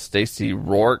named Stacy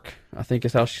Rourke, I think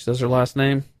is how she says her last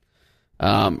name.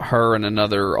 Her and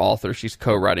another author, she's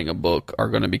co-writing a book, are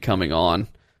going to be coming on.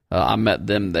 I met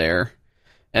them there.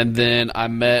 And then I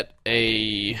met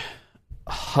a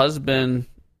husband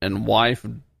and wife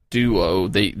duo.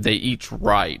 They each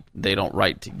write. They don't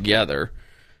write together.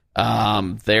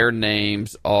 Their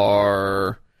names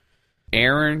are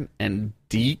Aaron and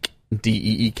Deek,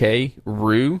 Deek,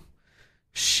 Rue.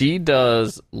 She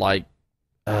does like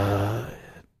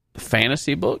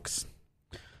fantasy books.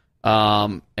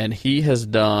 And he has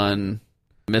done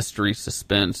mystery,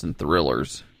 suspense, and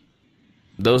thrillers.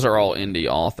 Those are all indie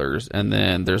authors. And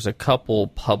then there's a couple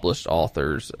published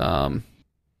authors. I'm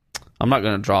not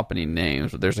going to drop any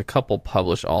names, but there's a couple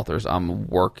published authors I'm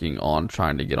working on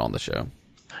trying to get on the show.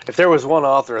 If there was one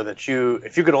author if you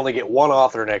could only get one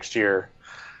author next year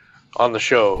on the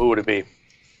show, who would it be?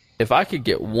 If I could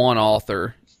get one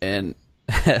author, and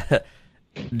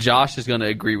Josh is going to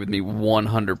agree with me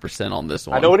 100% on this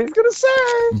one. I know what he's going to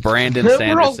say. Brandon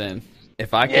Sanderson.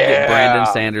 If I could get Brandon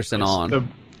Sanderson on. The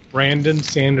Brandon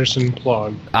Sanderson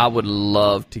plug. I would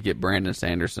love to get Brandon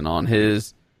Sanderson on.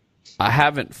 I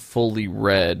haven't fully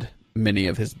read many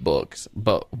of his books,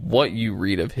 but what you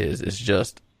read of his is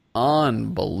just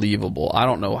unbelievable. I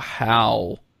don't know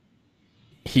how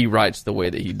he writes the way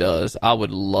that he does. I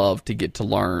would love to get to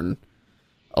learn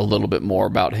a little bit more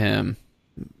about him,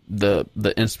 the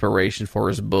inspiration for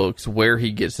his books, where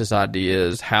he gets his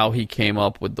ideas, how he came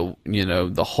up with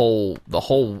the whole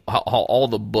how all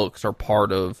the books are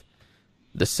part of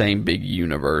the same big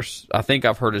universe. I think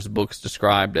I've heard his books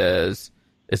described as,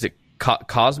 is it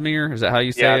Cosmere? Is that how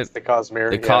you say it? Yeah, it's the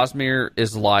Cosmere. The Cosmere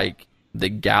is like the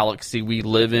galaxy we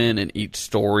live in, and each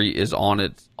story is on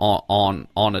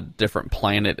a different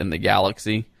planet in the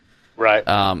galaxy. Right.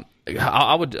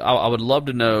 I would love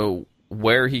to know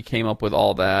where he came up with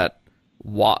all that,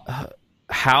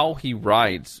 how he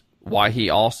writes, why he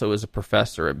also is a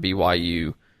professor at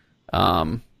BYU.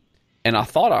 And I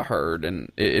thought I heard,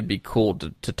 and it'd be cool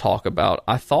to talk about,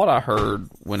 I thought I heard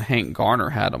when Hank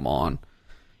Garner had him on,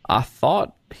 I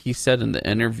thought he said in the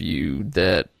interview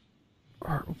that,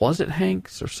 or was it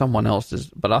Hank's or someone else's,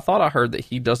 but I thought I heard that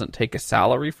he doesn't take a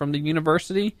salary from the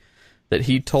university, that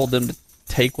he told them to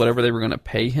take whatever they were going to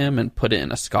pay him and put it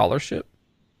in a scholarship.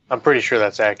 I'm pretty sure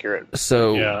that's accurate.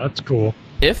 So yeah, that's cool.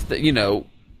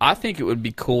 I think it would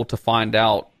be cool to find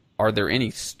out, are there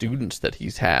any students that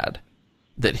he's had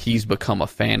that he's become a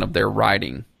fan of their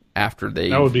writing after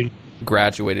they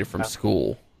graduated from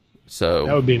school? So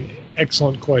that would be an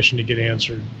excellent question to get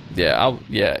answered. Yeah,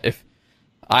 if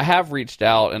I have reached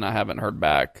out and I haven't heard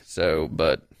back,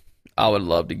 but I would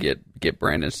love to get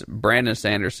Brandon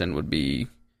Sanderson would be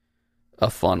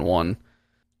a fun one.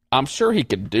 I'm sure he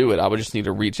could do it. I would just need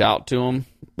to reach out to him,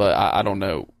 but I don't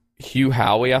know. Hugh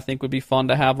Howey, I think, would be fun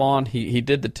to have on. He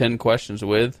did the 10 questions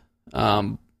with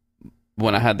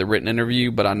when I had the written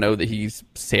interview, but I know that he's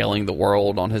sailing the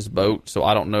world on his boat, so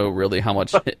I don't know really how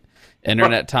much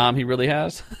internet time he really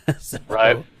has. So,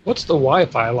 right. What's the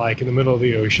Wi-Fi like in the middle of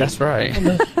the ocean? That's right.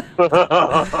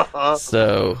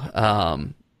 So,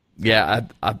 yeah,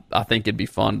 I think it'd be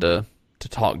fun to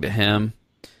talk to him.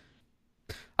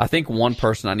 I think one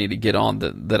person I need to get on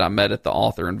that I met at the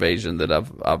author invasion that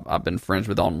I've been friends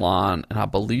with online, and I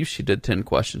believe she did 10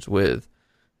 questions with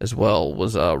as well,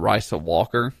 was Risa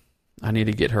Walker. I need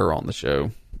to get her on the show.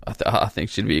 I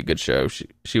think she'd be a good show.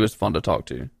 She was fun to talk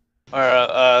to. All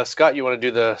right, Scott, you want to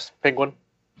do the penguin?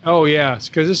 Oh yeah,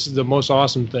 because this is the most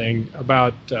awesome thing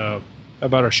about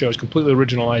our show. It's a completely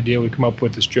original idea. We come up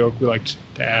with this joke we like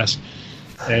to ask,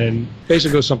 and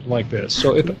basically goes something like this.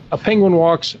 So if a penguin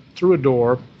walks through a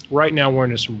door right now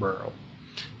wearing a sombrero,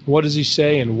 what does he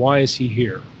say and why is he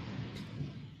here?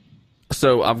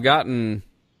 So I've gotten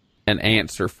an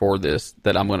answer for this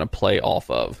that I'm going to play off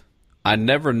of. I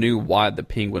never knew why the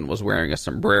penguin was wearing a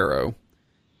sombrero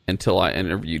until I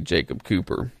interviewed Jacob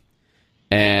Cooper.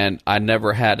 And I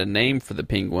never had a name for the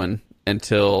penguin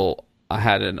until I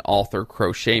had an author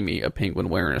crochet me a penguin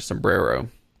wearing a sombrero.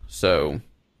 So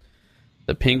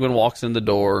the penguin walks in the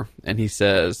door and he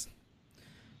says,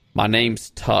 "My name's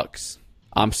Tux.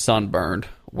 I'm sunburned.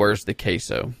 Where's the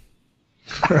queso?"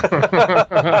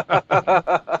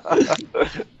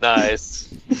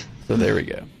 Nice. So there we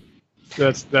go.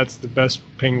 That's the best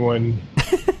penguin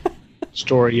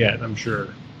story yet, I'm sure.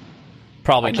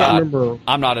 Probably I can't not. remember.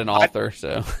 I'm not an author,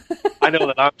 so. I know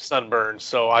that I'm sunburned,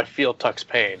 so I feel Tuck's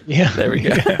pain. Yeah. There we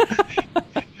go.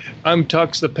 I'm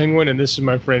Tux the penguin, and this is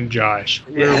my friend Josh.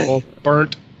 We're both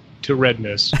burnt to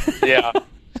redness. Yeah.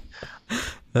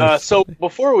 So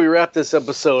before we wrap this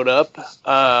episode up,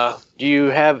 do you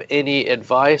have any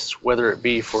advice, whether it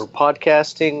be for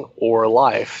podcasting or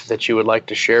life, that you would like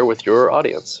to share with your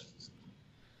audience?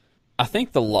 I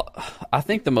think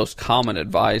the most common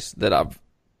advice that I've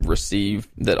received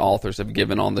that authors have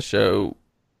given on the show,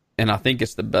 and I think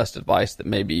it's the best advice that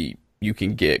maybe you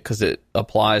can get because it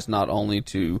applies not only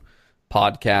to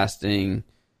podcasting,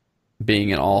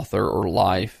 being an author, or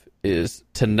life, is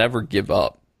to never give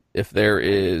up. If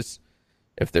there's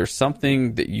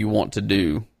something that you want to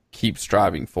do, keep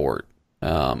striving for it.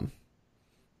 At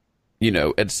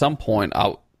some point,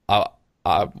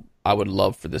 I would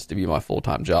love for this to be my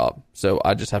full-time job. So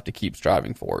I just have to keep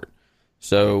striving for it.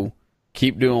 So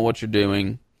keep doing what you're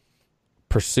doing.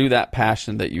 Pursue that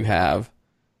passion that you have.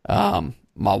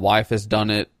 My wife has done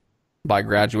it by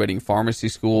graduating pharmacy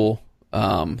school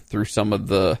through some of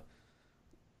the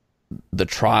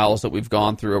trials that we've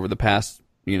gone through over the past,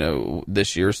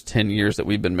 this year's 10 years that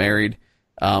we've been married.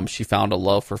 She found a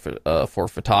love for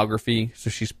photography.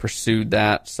 So she's pursued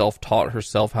that, self-taught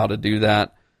herself how to do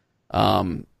that.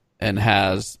 And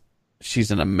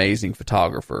she's an amazing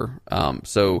photographer.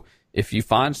 So if you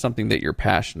find something that you're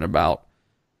passionate about,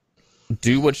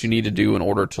 do what you need to do in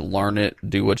order to learn it.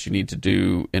 Do what you need to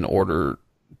do in order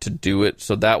to do it.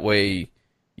 So that way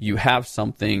you have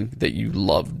something that you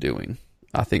love doing.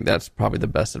 I think that's probably the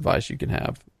best advice you can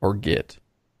have or get.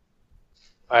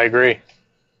 I agree.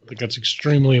 I think that's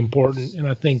extremely important. And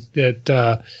I think that,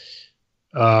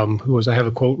 I have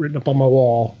a quote written up on my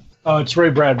wall. It's Ray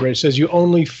Bradbury. It says, you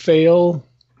fail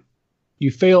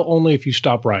only if you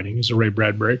stop writing, is a Ray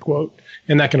Bradbury quote.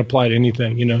 And that can apply to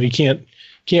anything. You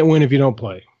can't win if you don't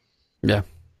play. Yeah.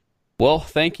 Well,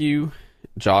 thank you,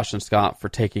 Josh and Scott, for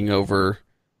taking over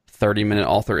 30-minute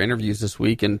author interviews this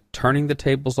week and turning the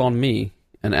tables on me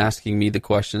and asking me the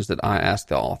questions that I ask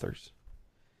the authors.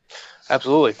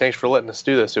 Absolutely. Thanks for letting us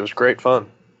do this. It was great fun.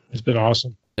 It's been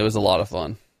awesome. It was a lot of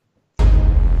fun.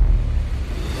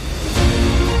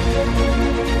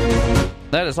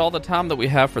 That is all the time that we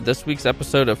have for this week's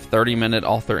episode of 30-Minute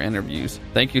Author Interviews.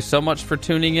 Thank you so much for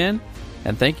tuning in,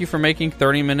 and thank you for making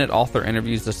 30-Minute Author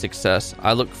Interviews a success.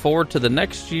 I look forward to the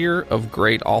next year of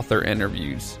great author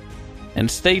interviews. And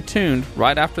stay tuned.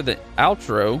 Right after the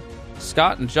outro,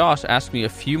 Scott and Josh ask me a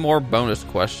few more bonus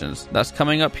questions. That's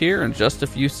coming up here in just a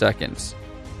few seconds.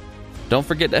 Don't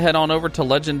forget to head on over to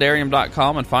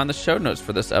Leigendarium.com and find the show notes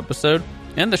for this episode.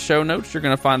 In the show notes, you're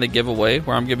going to find the giveaway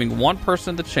where I'm giving one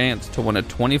person the chance to win a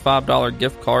 $25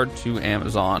 gift card to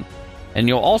Amazon. And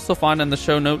you'll also find in the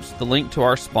show notes the link to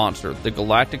our sponsor, the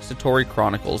Galactic Satori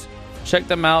Chronicles. Check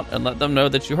them out and let them know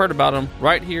that you heard about them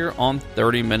right here on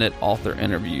 30-Minute Author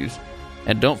Interviews.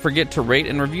 And don't forget to rate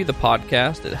and review the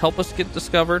podcast. It helps us get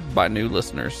discovered by new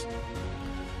listeners.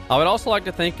 I would also like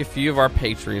to thank a few of our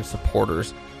Patreon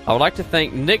supporters. I would like to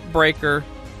thank Nick Breaker,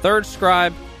 Third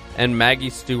Scribe, and Maggie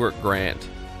Stewart Grant.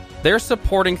 They're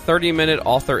supporting 30-minute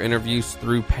author interviews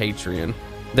through Patreon.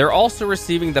 They're also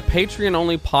receiving the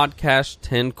Patreon-only podcast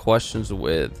 10 Questions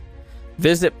With.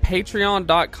 Visit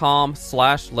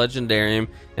patreon.com/legendarium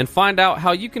and find out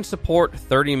how you can support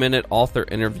 30-minute author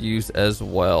interviews as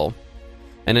well.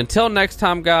 And until next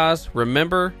time, guys,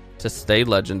 remember to stay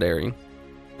legendary.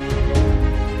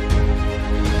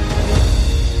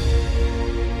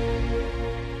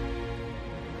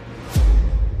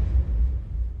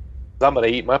 I'm going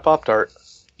to eat my Pop-Tart.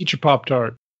 Eat your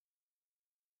Pop-Tart.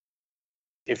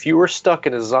 If you were stuck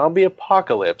in a zombie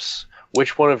apocalypse,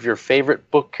 which one of your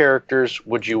favorite book characters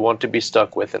would you want to be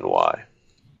stuck with and why?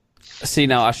 See,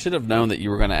 now, I should have known that you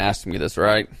were going to ask me this,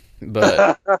 right?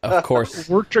 But, of course...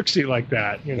 We're tricksy like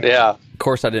that. You know? Yeah. Of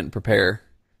course I didn't prepare.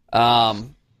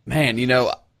 Man,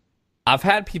 I've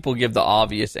had people give the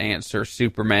obvious answer,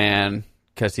 Superman,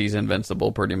 because he's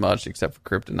invincible pretty much, except for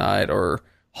kryptonite, or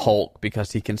Hulk,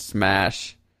 because he can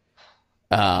smash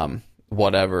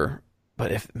whatever.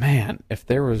 But if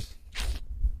there was...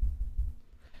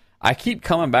 I keep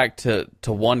coming back to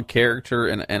one character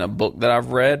in a book that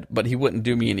I've read, but he wouldn't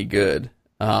do me any good.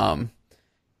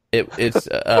 It's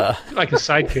like a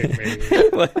sidekick, maybe.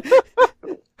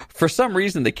 For some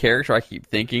reason, the character I keep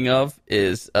thinking of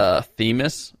is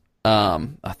Themis.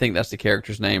 I think that's the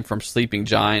character's name from Sleeping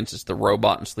Giants. It's the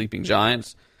robot in Sleeping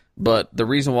Giants. But the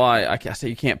reason why I say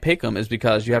you can't pick him is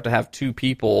because you have to have two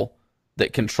people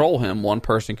that control him. One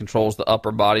person controls the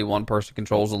upper body, one person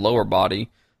controls the lower body.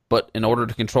 But in order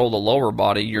to control the lower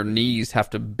body, your knees have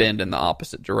to bend in the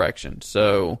opposite direction.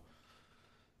 So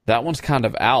that one's kind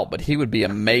of out, but he would be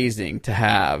amazing to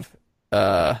have.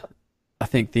 I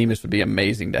think Themis would be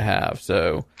amazing to have.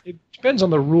 So it depends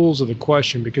on the rules of the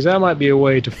question, because that might be a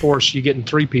way to force you getting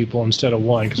three people instead of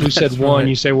one. Because we said one, right.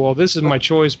 You say, well, this is my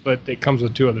choice, but it comes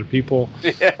with two other people.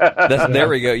 Yeah. There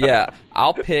we go. Yeah,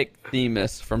 I'll pick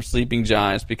Themis from Sleeping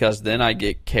Giants because then I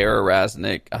get Kara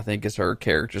Raznick, I think is her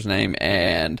character's name,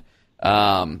 and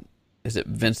is it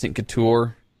Vincent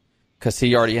Couture? Because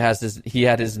he already had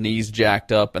his knees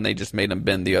jacked up, and they just made him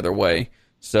bend the other way.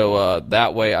 So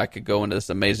that way I could go into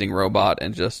this amazing robot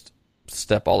and just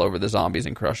step all over the zombies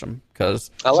and crush them.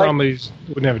 Because zombies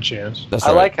wouldn't have a chance. That's I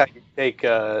right. like how you take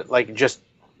just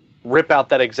rip out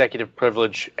that executive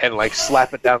privilege and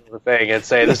slap it down to the thing and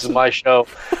say, "This is my show.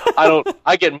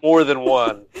 I get more than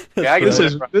one." Yeah, this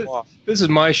is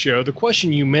my show. The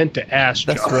question you meant to ask,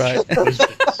 That's Josh, right.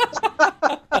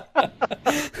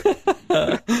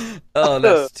 Oh,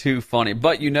 that's too funny.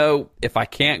 But if I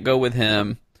can't go with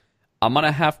him, I'm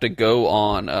gonna have to go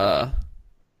on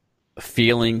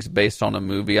feelings based on a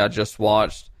movie I just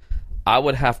watched. I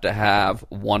would have to have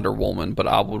Wonder Woman, but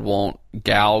I would want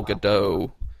Gal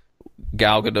Gadot's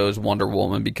Wonder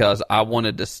Woman, because I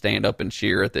wanted to stand up and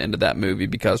cheer at the end of that movie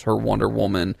because her Wonder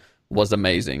Woman was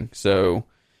amazing. So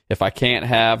if I can't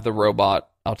have the robot,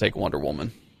 I'll take Wonder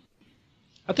Woman.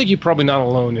 I think you're probably not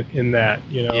alone in that,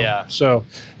 Yeah. So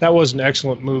that was an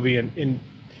excellent movie, and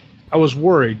I was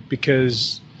worried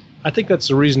because I think that's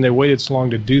the reason they waited so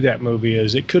long to do that movie,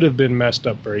 is it could have been messed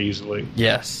up very easily.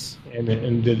 Yes.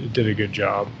 And did a good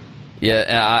job. Yeah,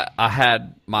 and I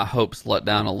had my hopes let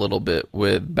down a little bit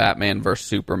with Batman vs.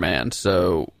 Superman,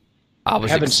 so I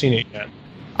haven't seen it yet.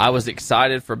 I was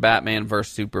excited for Batman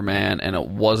vs. Superman, and it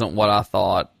wasn't what I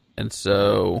thought, and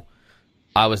so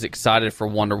I was excited for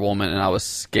Wonder Woman, and I was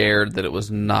scared that it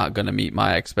was not going to meet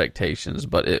my expectations,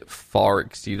 but it far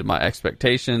exceeded my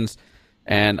expectations,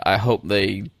 and I hope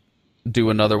they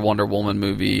do another Wonder Woman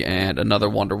movie, and another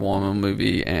Wonder Woman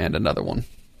movie, and another one.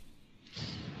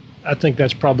 I think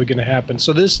that's probably going to happen.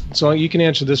 So you can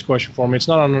answer this question for me. It's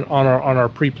not on our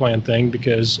pre-planned thing,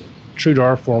 because true to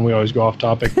our form, we always go off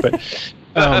topic. But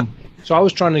so I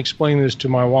was trying to explain this to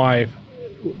my wife,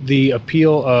 the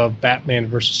appeal of Batman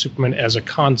versus Superman as a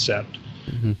concept.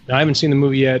 Mm-hmm. Now, I haven't seen the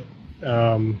movie yet,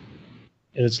 and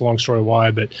it's a long story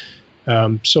why. But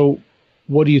so,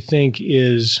 what do you think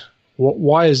is?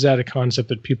 Why is that a concept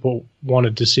that people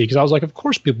wanted to see? Because I was like, of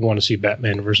course, people want to see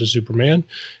Batman versus Superman.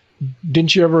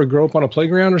 Didn't you ever grow up on a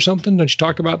playground or something? Don't you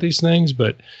talk about these things?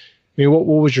 But I mean, what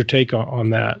was your take on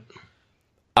that?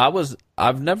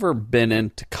 I've never been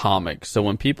into comics, so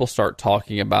when people start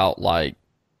talking about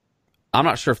I'm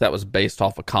not sure if that was based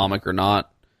off a comic or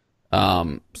not.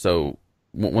 So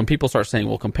when people start saying,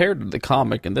 well, compared to the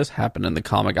comic and this happened in the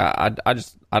comic, I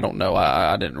don't know.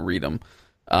 I didn't read them.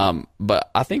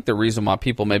 But I think the reason why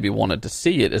people maybe wanted to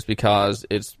see it is because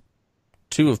it's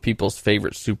two of people's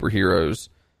favorite superheroes.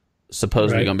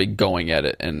 supposedly going to be going at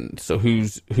it. And so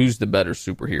who's the better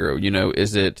superhero? You know,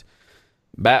 is it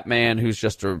Batman, who's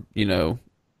just a, you know,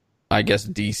 I guess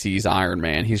DC's Iron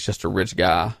Man, he's just a rich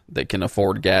guy that can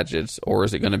afford gadgets, or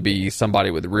is it going to be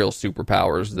somebody with real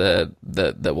superpowers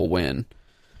that will win?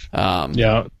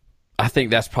 Yeah. I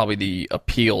think that's probably the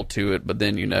appeal to it, but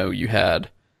then, you know, you had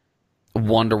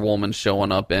Wonder Woman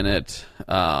showing up in it.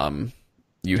 That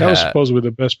was supposedly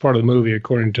the best part of the movie,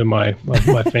 according to my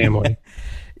family.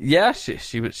 Yeah,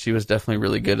 she was definitely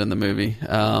really good in the movie.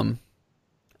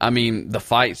 I mean, the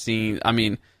fight scene, I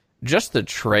mean, just the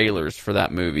trailers for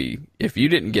that movie. If you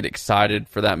didn't get excited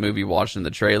for that movie watching the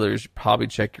trailers, probably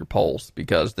check your pulse,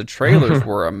 because the trailers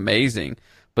were amazing.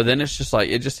 But then it's just like,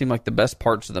 it just seemed like the best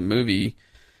parts of the movie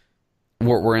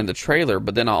were in the trailer.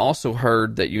 But then I also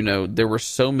heard that, you know, there were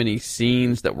so many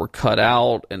scenes that were cut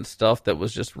out and stuff that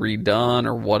was just redone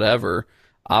or whatever.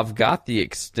 I've got the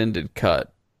extended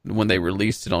cut when they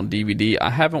released it on DVD. I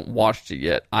haven't watched it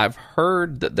yet. I've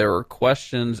heard that there were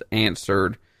questions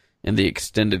answered in the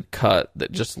extended cut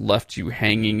that just left you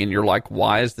hanging, and you're like,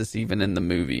 why is this even in the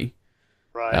movie?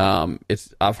 Right.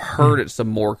 I've heard it's a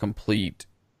more complete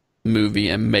movie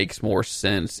and makes more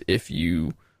sense if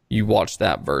you watch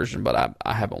that version, but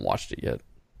I haven't watched it yet.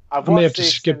 I may have to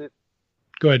skip.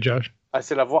 Go ahead, Josh. I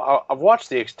said I've watched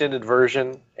the extended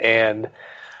version, and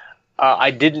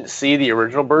I didn't see the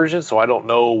original version, so I don't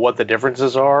know what the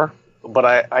differences are.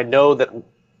 But I know that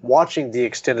watching the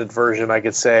extended version, I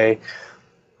could say,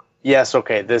 yes,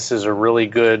 okay, this is a really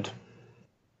good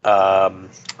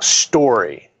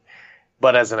story.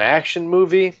 But as an action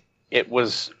movie, it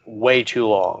was way too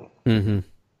long. Mm-hmm.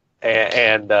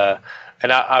 And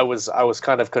I was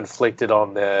kind of conflicted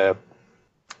on the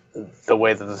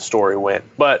way that the story went.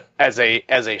 But as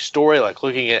a story, like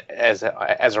looking at as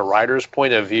a writer's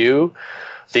point of view,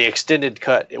 the extended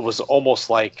cut, it was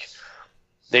almost like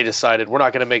they decided, we're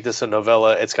not going to make this a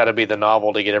novella. It's got to be the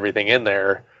novel to get everything in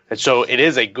there. And so it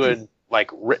is a good,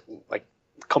 like, written, like,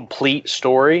 complete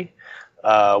story.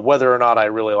 Whether or not I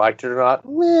really liked it or not,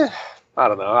 I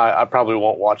don't know. I probably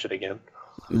won't watch it again.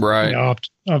 Right. Yeah,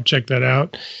 I'll check that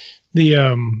out.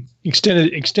 The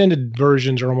extended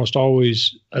versions are almost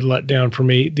always a letdown for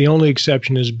me. The only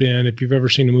exception has been, if you've ever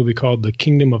seen a movie called The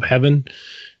Kingdom of Heaven,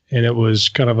 and it was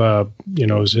kind of a, you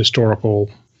know, it was a historical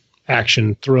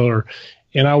action thriller.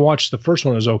 And I watched the first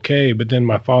one, it was okay, but then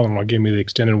my father-in-law gave me the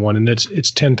extended one, and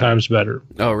it's 10 times better.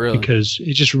 Oh, really? Because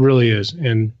it just really is.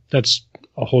 And that's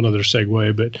a whole nother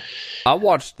segue, but I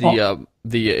watched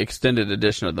the extended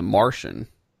edition of The Martian.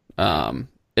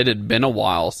 It had been a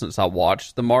while since I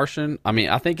watched The Martian. I mean,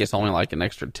 I think it's only like an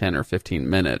extra 10 or 15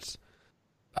 minutes.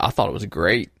 I thought it was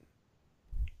great.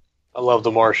 I love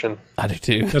The Martian. I do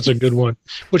too. That's a good one.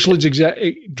 Which leads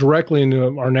directly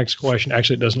into our next question.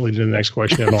 Actually, it doesn't lead into the next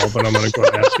question at all, but I'm going to go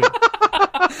and ask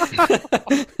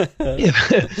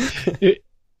it.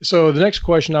 So the next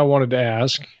question I wanted to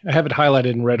ask, I have it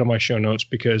highlighted and read on my show notes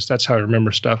because that's how I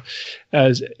remember stuff,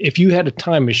 as if you had a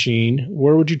time machine,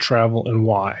 where would you travel and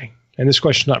why? And this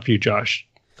question's not for you, Josh.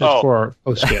 It's for our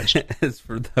host guest. It's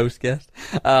for the host guest.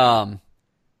 I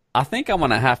think I'm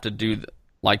going to have to do the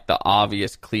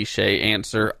obvious cliche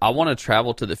answer. I want to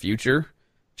travel to the future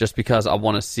just because I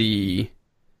want to see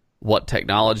what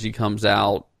technology comes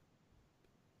out.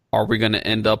 Are we going to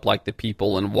end up like the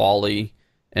people in WALL-E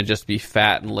and just be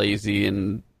fat and lazy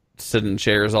and sit in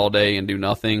chairs all day and do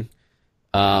nothing?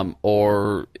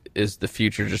 Or is the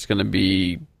future just going to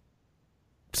be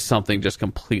something just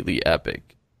completely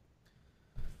epic?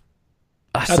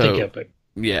 I think epic.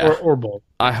 Yeah. Or both.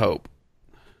 I hope.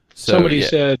 So, somebody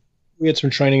said, we had some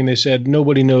training and they said,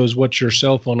 nobody knows what your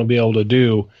cell phone will be able to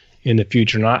do in the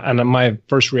future. And my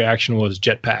first reaction was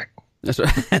jetpack. That's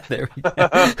right. There we go.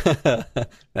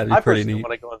 That'd be pretty neat. I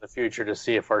want to go in the future to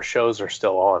see if our shows are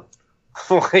still on.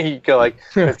 You go like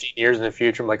 15 years in the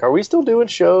future. I'm like, are we still doing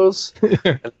shows? And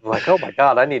I'm like, oh my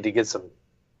God, I need to get some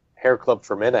Hair Club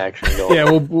for Men action going.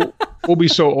 Yeah, we'll be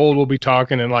so old, we'll be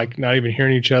talking and like not even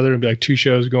hearing each other and be like two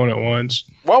shows going at once.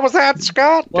 What was that,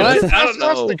 Scott? What? I don't know.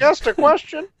 That's the guest a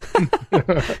question.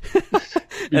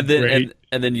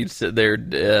 And then you'd sit there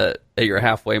at your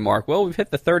halfway mark. Well, we've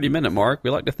hit the 30-minute mark. We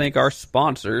like to thank our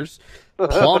sponsors,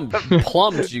 plum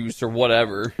juice or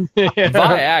whatever,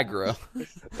 Viagra.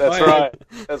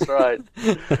 That's right.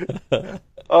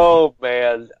 Oh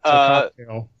man,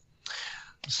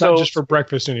 it's not just for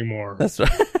breakfast anymore. That's right.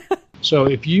 So,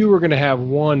 if you were going to have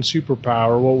one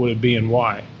superpower, what would it be and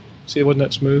why? See, wasn't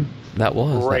that smooth? That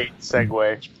was great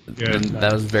segue. Good.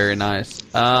 That was very nice.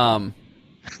 One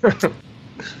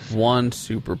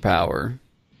superpower.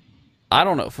 I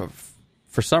don't know.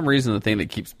 For some reason, the thing that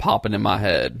keeps popping in my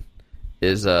head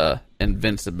is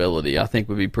invincibility. I think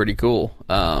would be pretty cool.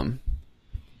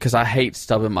 Because I hate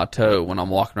stubbing my toe when I'm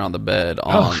walking around the bed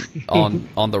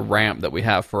on the ramp that we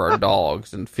have for our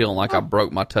dogs and feeling like I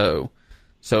broke my toe.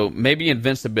 So maybe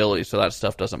invincibility, so that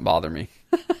stuff doesn't bother me.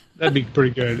 That'd be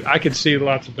pretty good. I could see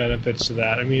lots of benefits to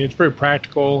that. I mean, it's very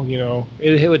practical. You know,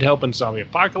 it would help in zombie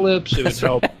apocalypse. It would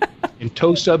help in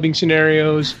toe stubbing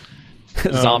scenarios.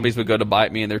 Zombies would go to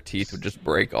bite me and their teeth would just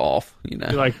break off. You know,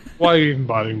 you're like, why are you even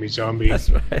bothering me, zombie? That's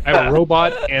right. I'm a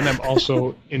robot and I'm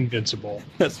also invincible.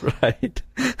 That's right.